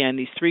 But again,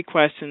 these 3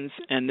 questions,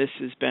 and this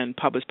has been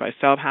published by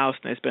Feldhaus,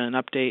 and there's been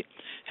an update,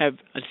 have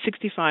a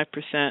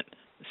 65%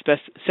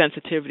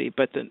 sensitivity,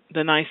 but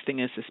the nice thing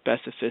is the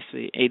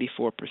specificity,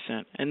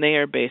 84%, and they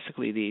are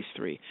basically these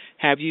 3.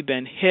 Have you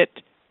been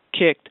hit,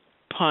 kicked,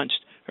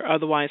 punched, or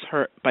otherwise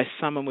hurt by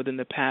someone within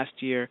the past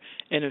year,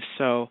 and if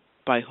so,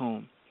 by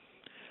whom?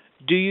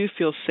 Do you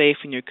feel safe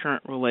in your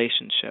current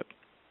relationship?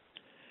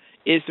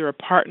 Is there a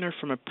partner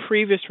from a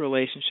previous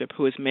relationship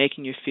who is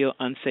making you feel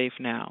unsafe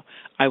now?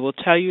 I will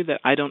tell you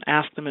that I don't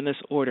ask them in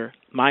this order.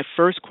 My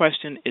first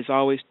question is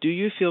always, do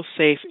you feel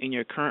safe in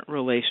your current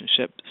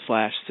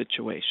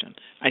relationship/situation?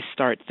 I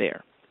start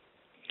there.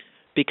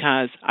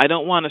 Because I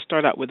don't want to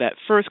start out with that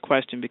first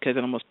question because it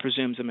almost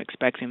presumes I'm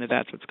expecting that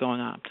that's what's going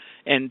on.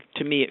 And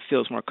to me, it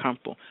feels more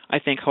comfortable. I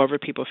think however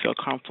people feel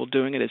comfortable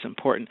doing it is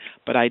important,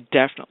 but I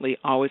definitely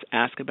always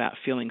ask about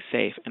feeling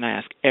safe, and I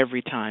ask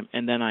every time,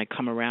 and then I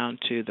come around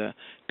to the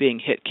being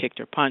hit, kicked,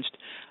 or punched.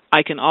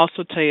 I can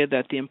also tell you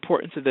that the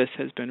importance of this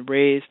has been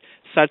raised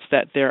such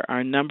that there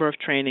are a number of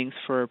trainings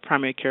for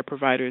primary care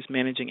providers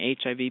managing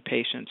HIV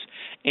patients,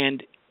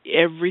 and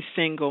every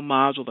single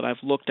module that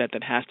I've looked at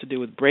that has to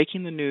do with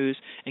breaking the news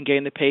and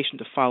getting the patient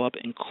to follow up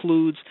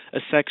includes a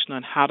section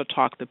on how to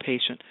talk to the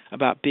patient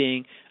about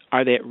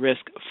are they at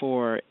risk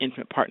for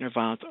intimate partner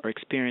violence or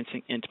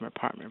experiencing intimate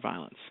partner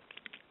violence.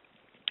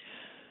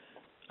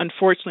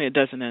 Unfortunately, it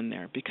doesn't end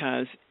there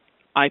because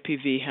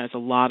IPV has a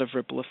lot of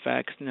ripple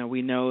effects.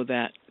 We know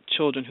that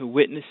children who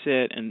witness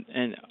it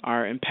and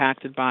are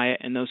impacted by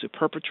it, and those who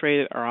perpetrate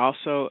it are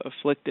also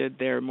afflicted.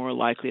 They're more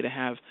likely to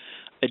have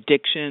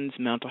addictions,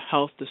 mental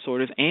health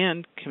disorders,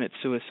 and commit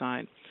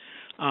suicide.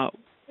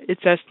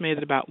 It's estimated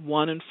that about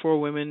 1 in 4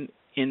 women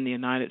in the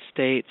United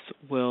States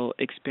will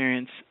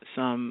experience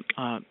some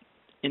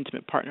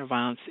intimate partner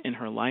violence in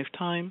her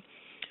lifetime.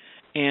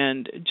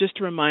 And just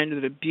a reminder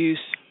that abuse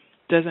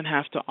doesn't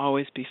have to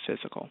always be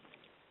physical.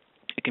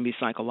 It can be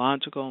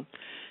psychological.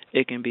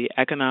 It can be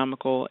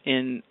economical.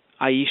 In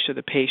Aisha,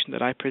 the patient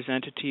that I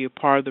presented to you,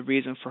 part of the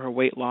reason for her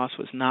weight loss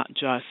was not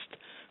just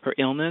her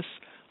illness,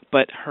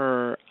 but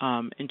her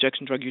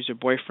injection drug user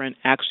boyfriend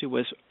actually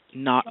was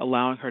not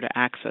allowing her to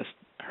access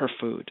her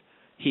food.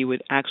 He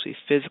would actually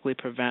physically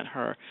prevent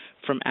her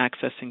from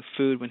accessing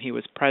food when he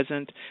was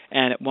present,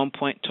 and at one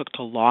point took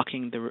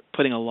to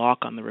putting a lock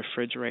on the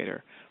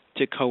refrigerator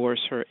to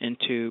coerce her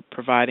into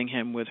providing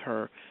him with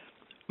her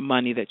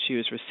money that she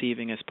was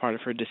receiving as part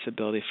of her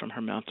disability from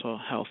her mental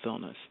health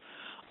illness.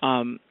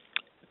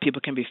 People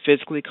can be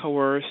physically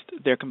coerced.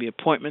 There can be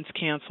appointments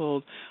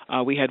canceled.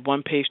 We had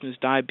one patient whose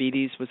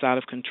diabetes was out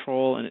of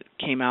control, and it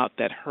came out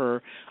that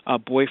her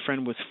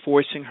boyfriend was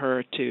forcing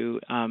her to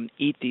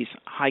eat these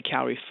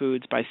high-calorie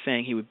foods by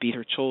saying he would beat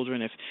her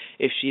children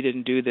if she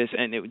didn't do this.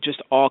 And it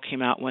just all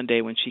came out one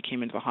day when she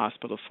came into the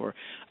hospital for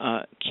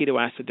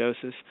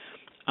ketoacidosis.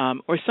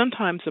 Or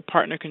sometimes the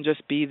partner can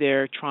just be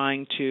there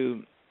trying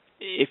to,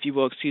 if you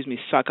will,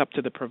 suck up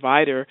to the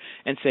provider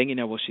and saying,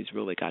 well, she's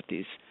really got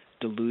these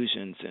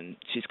delusions and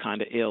she's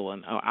kind of ill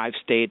and I've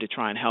stayed to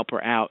try and help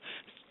her out,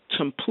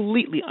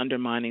 completely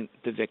undermining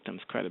the victim's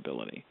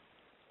credibility.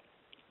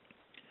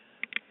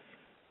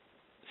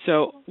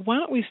 So why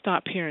don't we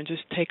stop here and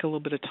just take a little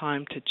bit of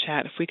time to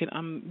chat. If we could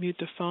unmute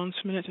the phones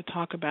for a minute to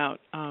talk about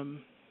a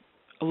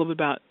little bit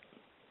about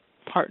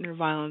partner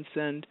violence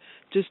and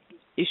just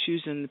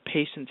issues in the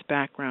patient's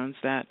backgrounds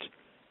that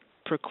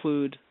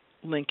preclude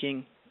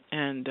linking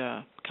and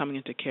coming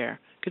into care.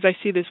 Because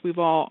I see this,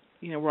 we're all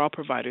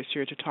providers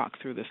here to talk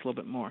through this a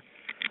little bit more.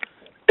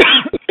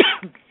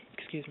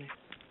 Excuse me.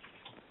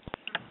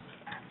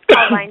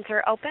 All lines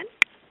are open.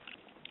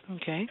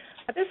 Okay.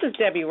 This is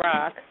Debbie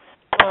Rock.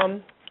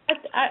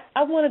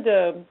 I wanted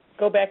to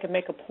go back and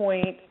make a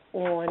point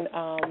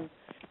on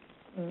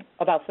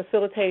about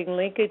facilitating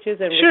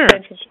linkages and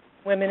retention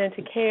of women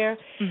into care.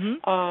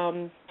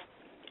 Mm-hmm.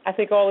 I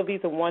think all of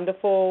these are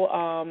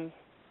wonderful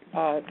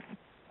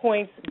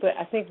points, but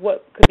I think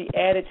what could be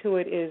added to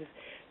it is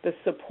the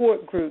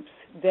support groups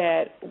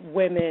that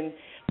women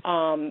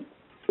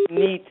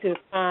need to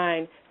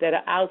find that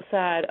are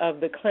outside of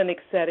the clinic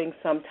setting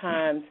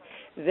sometimes,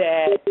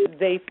 that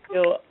they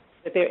feel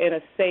that they're in a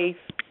safe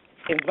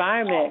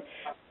environment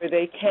where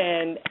they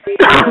can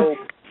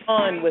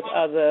bond with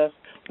other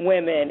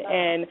women.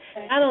 And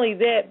not only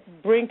that,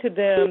 bring to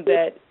them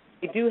that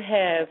they do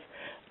have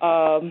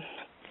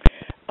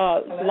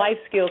life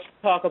skills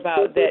to talk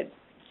about. That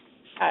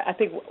I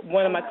think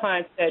one of my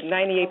clients said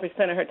 98%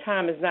 of her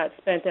time is not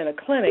spent in a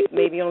clinic,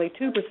 maybe only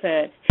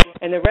 2%,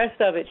 and the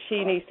rest of it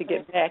she needs to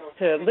get back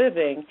to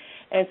living.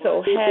 And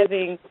so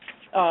having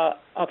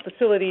a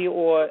facility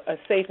or a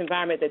safe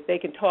environment that they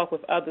can talk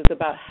with others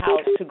about how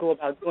to go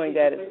about doing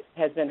that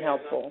has been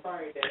helpful.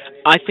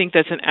 I think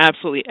that's an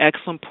absolutely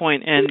excellent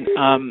point,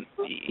 and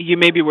you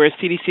may be aware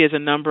CDC has a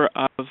number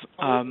of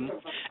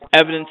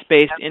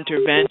evidence-based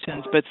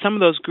interventions, but some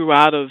of those grew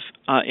out of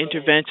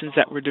interventions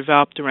that were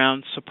developed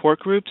around support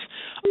groups,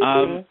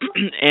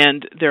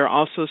 and there are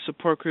also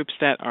support groups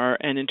that are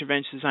an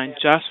intervention designed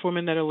just for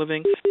women that are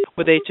living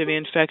with HIV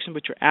infection,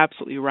 but you're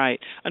absolutely right.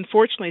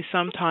 Unfortunately,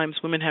 sometimes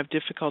women have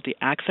difficulty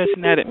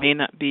accessing that. It may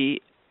not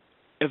be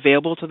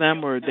available to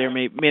them, or they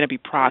may not be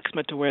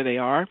proximate to where they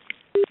are.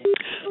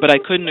 But I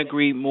couldn't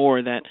agree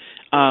more that,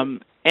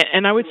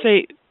 and I would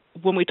say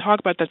when we talk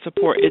about that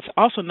support, it's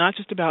also not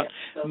just about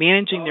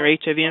managing their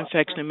HIV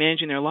infection and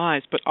managing their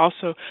lives, but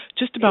also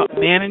just about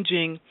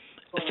managing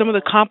some of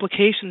the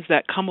complications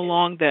that come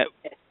along that,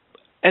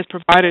 as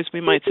providers,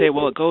 we might say,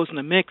 well, it goes in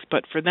the mix,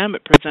 but for them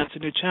it presents a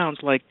new challenge.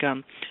 Like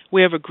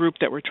we have a group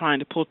that we're trying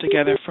to pull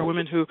together for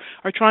women who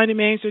are trying to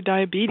manage their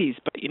diabetes,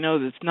 but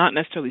it's not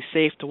necessarily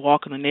safe to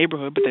walk in the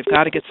neighborhood, but they've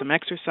got to get some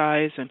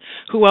exercise, and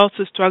who else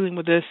is struggling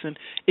with this? And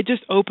it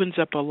just opens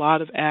up a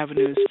lot of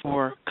avenues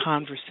for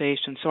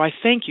conversation. So I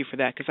thank you for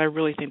that, because I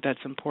really think that's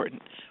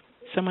important.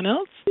 Someone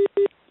else?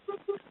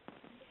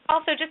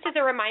 Also, just as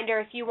a reminder,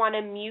 if you want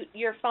to mute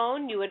your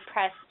phone, you would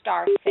press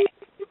 *6.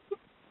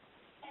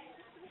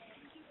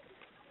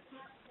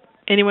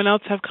 Anyone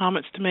else have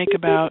comments to make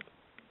about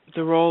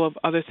the role of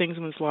other things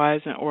in one's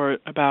lives or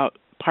about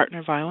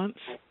partner violence?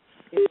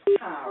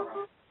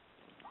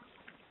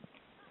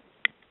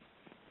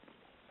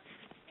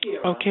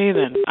 Okay,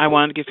 then. I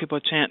wanted to give people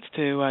a chance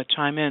to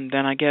chime in.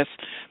 Then I guess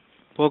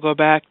we'll go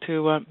back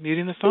to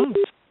muting the phones.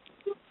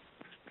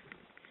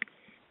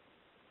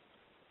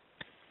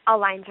 All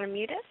lines are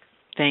muted.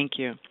 Thank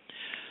you.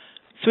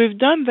 So we've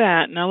done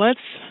that. Now let's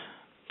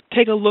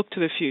take a look to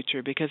the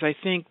future, because I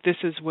think this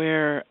is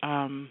where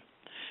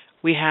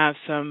we have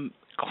some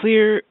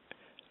clear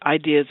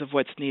ideas of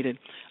what's needed.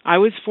 I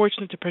was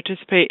fortunate to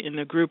participate in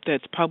a group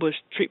that's published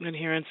treatment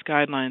adherence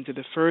guidelines. They're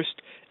the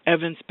first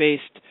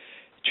evidence-based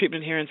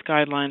treatment adherence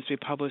guidelines we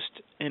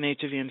published in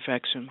HIV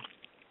infection.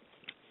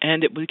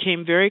 And it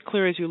became very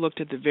clear as you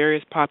looked at the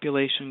various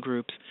population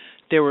groups,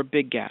 there were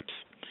big gaps.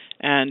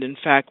 And in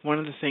fact, one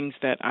of the things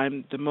that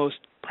I'm the most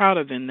proud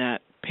of in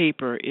that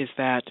paper is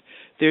that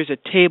there's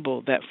a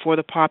table that for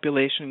the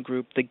population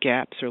group, the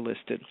gaps are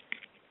listed.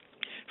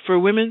 For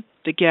women,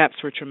 the gaps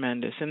were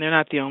tremendous, and they're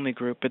not the only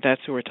group, but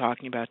that's who we're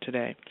talking about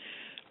today.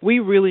 We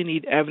really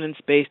need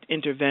evidence-based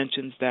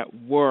interventions that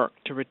work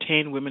to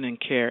retain women in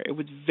care. It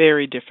was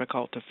very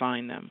difficult to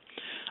find them.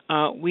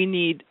 We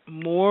need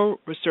more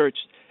research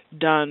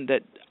done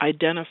that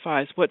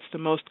identifies what's the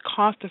most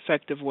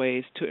cost-effective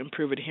ways to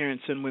improve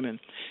adherence in women.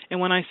 And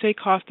when I say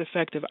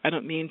cost-effective, I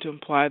don't mean to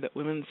imply that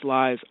women's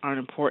lives aren't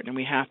important and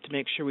we have to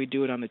make sure we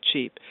do it on the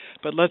cheap.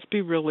 But let's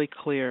be really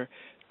clear.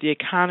 The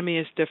economy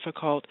is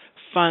difficult,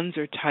 funds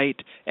are tight,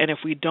 and if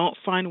we don't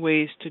find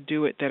ways to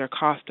do it that are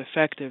cost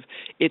effective,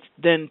 it's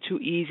then too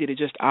easy to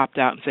just opt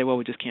out and say, well,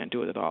 we just can't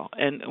do it at all.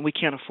 And we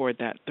can't afford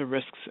that. The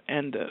risks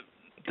and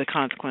the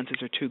consequences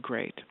are too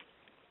great.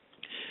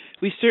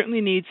 We certainly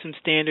need some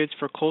standards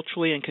for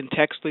culturally and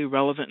contextually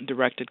relevant and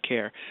directed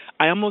care.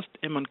 I almost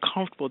am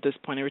uncomfortable at this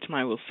point every time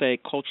I will say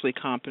culturally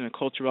competent or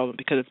culturally relevant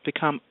because it's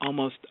become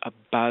almost a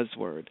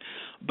buzzword.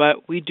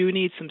 But we do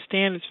need some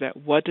standards for that.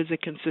 What does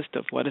it consist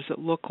of? What does it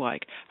look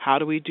like? How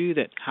do we do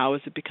that? How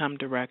has it become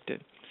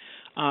directed?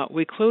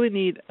 We clearly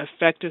need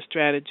effective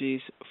strategies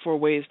for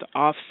ways to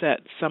offset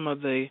some of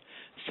the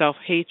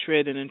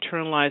self-hatred and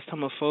internalized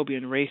homophobia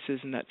and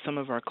racism that some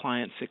of our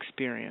clients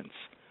experience.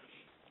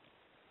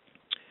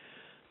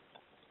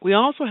 We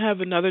also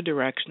have another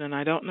direction, and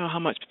I don't know how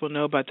much people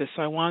know about this,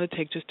 so I want to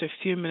take just a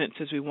few minutes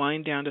as we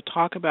wind down to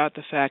talk about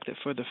the fact that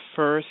for the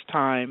first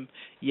time,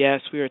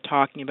 yes, we are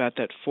talking about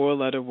that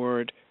four-letter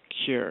word,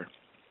 cure.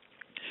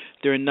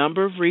 There are a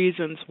number of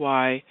reasons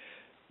why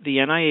the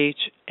NIH,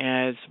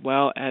 as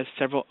well as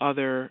several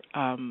other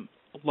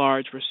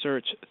large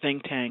research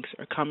think tanks,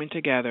 are coming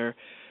together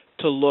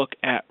to look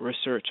at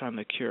research on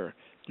the cure.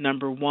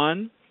 Number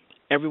one,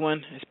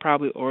 everyone has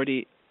probably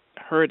already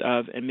heard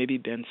of and maybe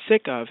been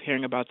sick of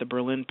hearing about the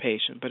Berlin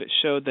patient, but it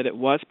showed that it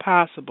was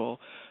possible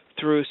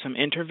through some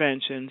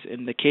interventions,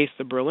 in the case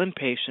of the Berlin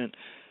patient,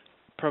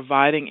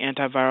 providing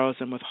antivirals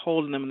and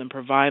withholding them and then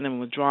providing them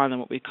and withdrawing them,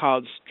 what we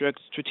called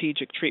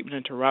strategic treatment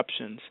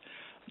interruptions,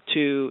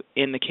 to,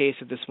 in the case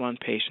of this one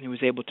patient, who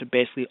was able to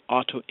basically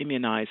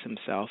auto-immunize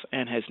himself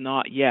and has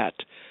not yet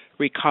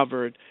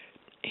recovered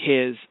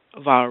his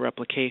viral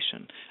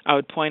replication. I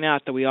would point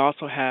out that we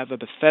also have a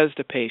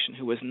Bethesda patient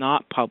who was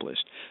not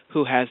published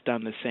who has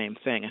done the same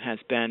thing and has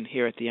been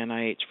here at the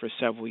NIH for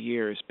several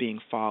years being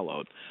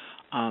followed.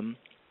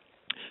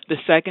 The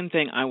second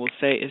thing I will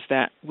say is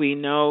that we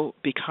know,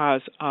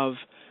 because of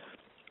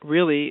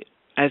really,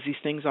 as these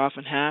things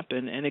often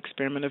happen, an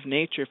experiment of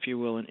nature, if you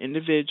will, an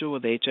individual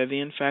with HIV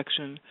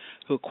infection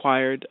who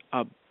acquired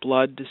a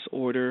blood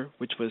disorder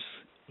which was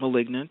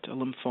malignant, a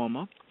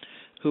lymphoma,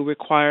 who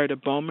required a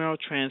bone marrow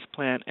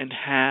transplant and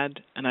had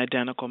an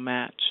identical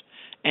match.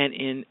 And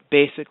in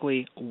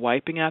basically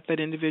wiping out that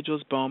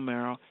individual's bone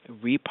marrow,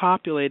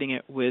 repopulating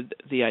it with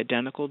the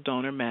identical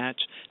donor match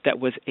that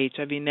was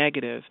HIV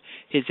negative,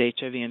 his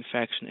HIV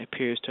infection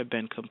appears to have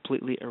been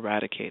completely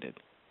eradicated.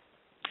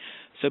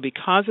 So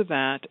because of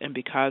that, and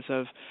because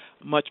of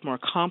much more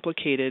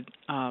complicated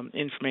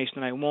information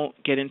that I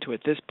won't get into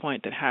at this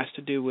point, that has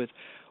to do with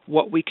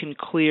what we can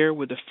clear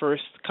with the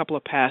first couple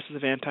of passes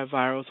of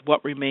antivirals,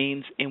 what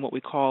remains in what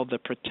we call the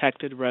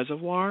protected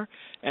reservoir,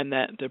 and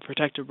that the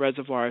protected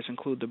reservoirs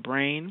include the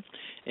brain,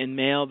 in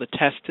male the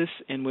testis,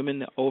 in women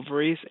the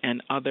ovaries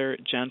and other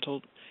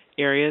genital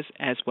areas,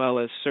 as well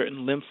as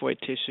certain lymphoid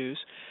tissues.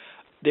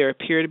 There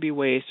appear to be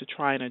ways to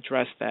try and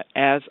address that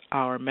as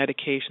our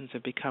medications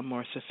have become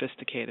more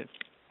sophisticated.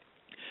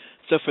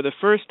 So for the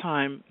first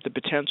time, the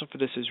potential for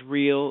this is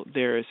real.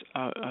 There is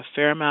a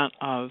fair amount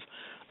of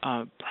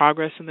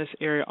progress in this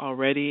area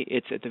already.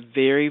 It's at the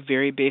very,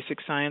 very basic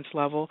science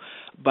level,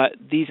 but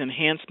these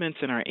enhancements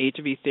in our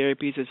HIV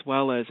therapies, as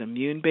well as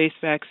immune-based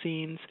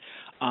vaccines,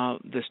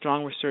 the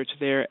strong research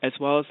there, as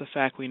well as the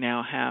fact we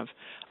now have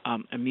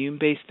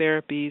immune-based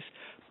therapies,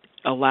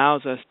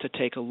 allows us to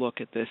take a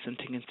look at this and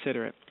to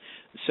consider it.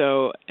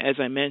 So, as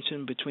I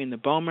mentioned, between the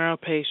bone marrow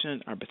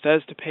patient, our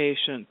Bethesda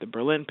patient, the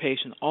Berlin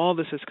patient, all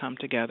this has come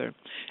together.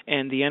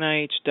 And the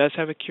NIH does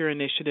have a cure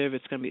initiative.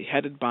 It's going to be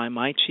headed by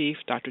my chief,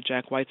 Dr.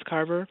 Jack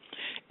Weitzcarver,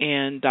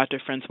 and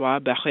Dr. Francois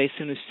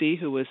Berger-Sinoussi,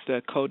 who was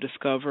the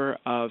co-discoverer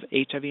of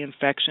HIV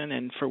infection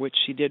and for which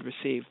she did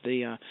receive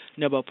the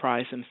Nobel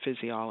Prize in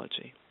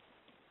Physiology.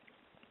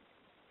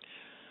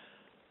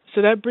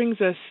 So that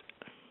brings us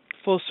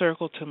full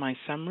circle to my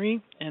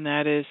summary, and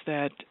that is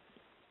that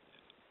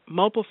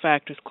multiple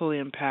factors clearly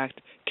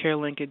impact care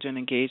linkage and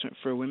engagement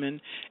for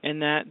women,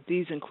 and that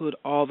these include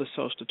all the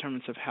social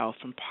determinants of health,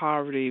 from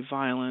poverty,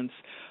 violence,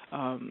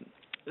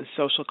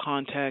 social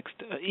context,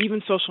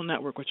 even social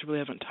network, which we really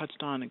haven't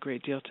touched on a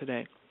great deal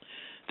today.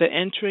 The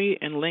entry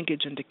and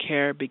linkage into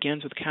care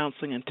begins with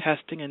counseling and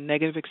testing, and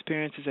negative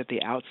experiences at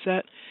the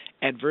outset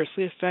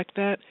adversely affect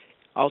that.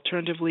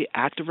 Alternatively,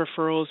 active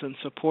referrals and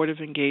supportive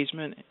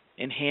engagement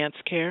enhance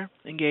care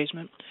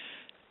engagement.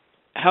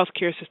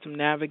 Healthcare system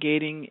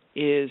navigating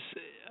is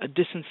a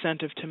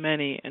disincentive to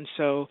many, and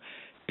so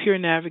peer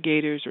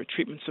navigators or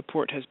treatment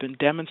support has been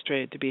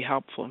demonstrated to be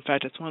helpful. In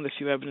fact, it's one of the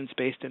few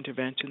evidence-based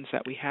interventions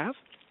that we have.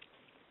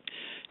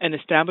 An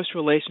established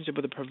relationship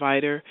with a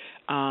provider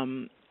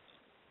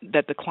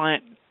that the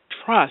client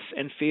trusts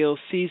and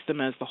sees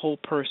them as the whole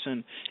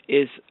person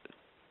is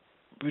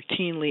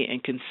routinely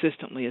and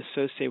consistently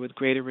associated with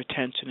greater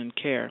retention and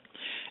care.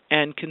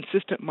 And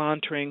consistent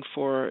monitoring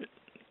for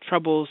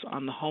troubles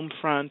on the home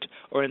front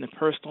or in the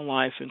personal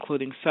life,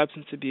 including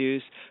substance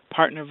abuse,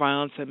 partner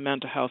violence, and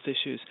mental health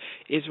issues,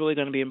 is really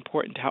going to be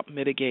important to help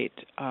mitigate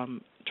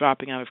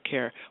dropping out of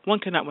care. One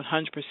cannot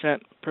 100%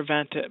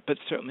 prevent it, but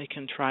certainly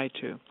can try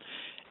to.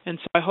 And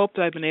so I hope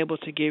that I've been able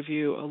to give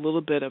you a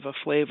little bit of a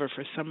flavor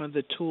for some of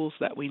the tools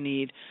that we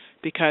need,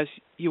 because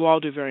you all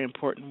do very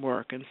important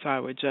work. And so I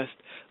would just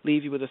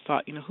leave you with a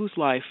thought, whose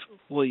life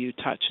will you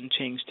touch and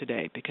change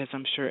today? Because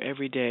I'm sure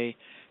every day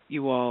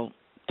you all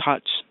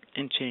touch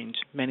and change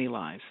many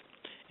lives.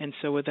 And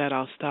so with that,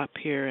 I'll stop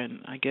here, and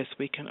I guess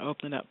we can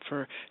open it up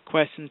for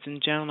questions in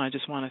general. I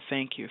just want to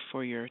thank you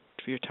for your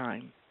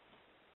time.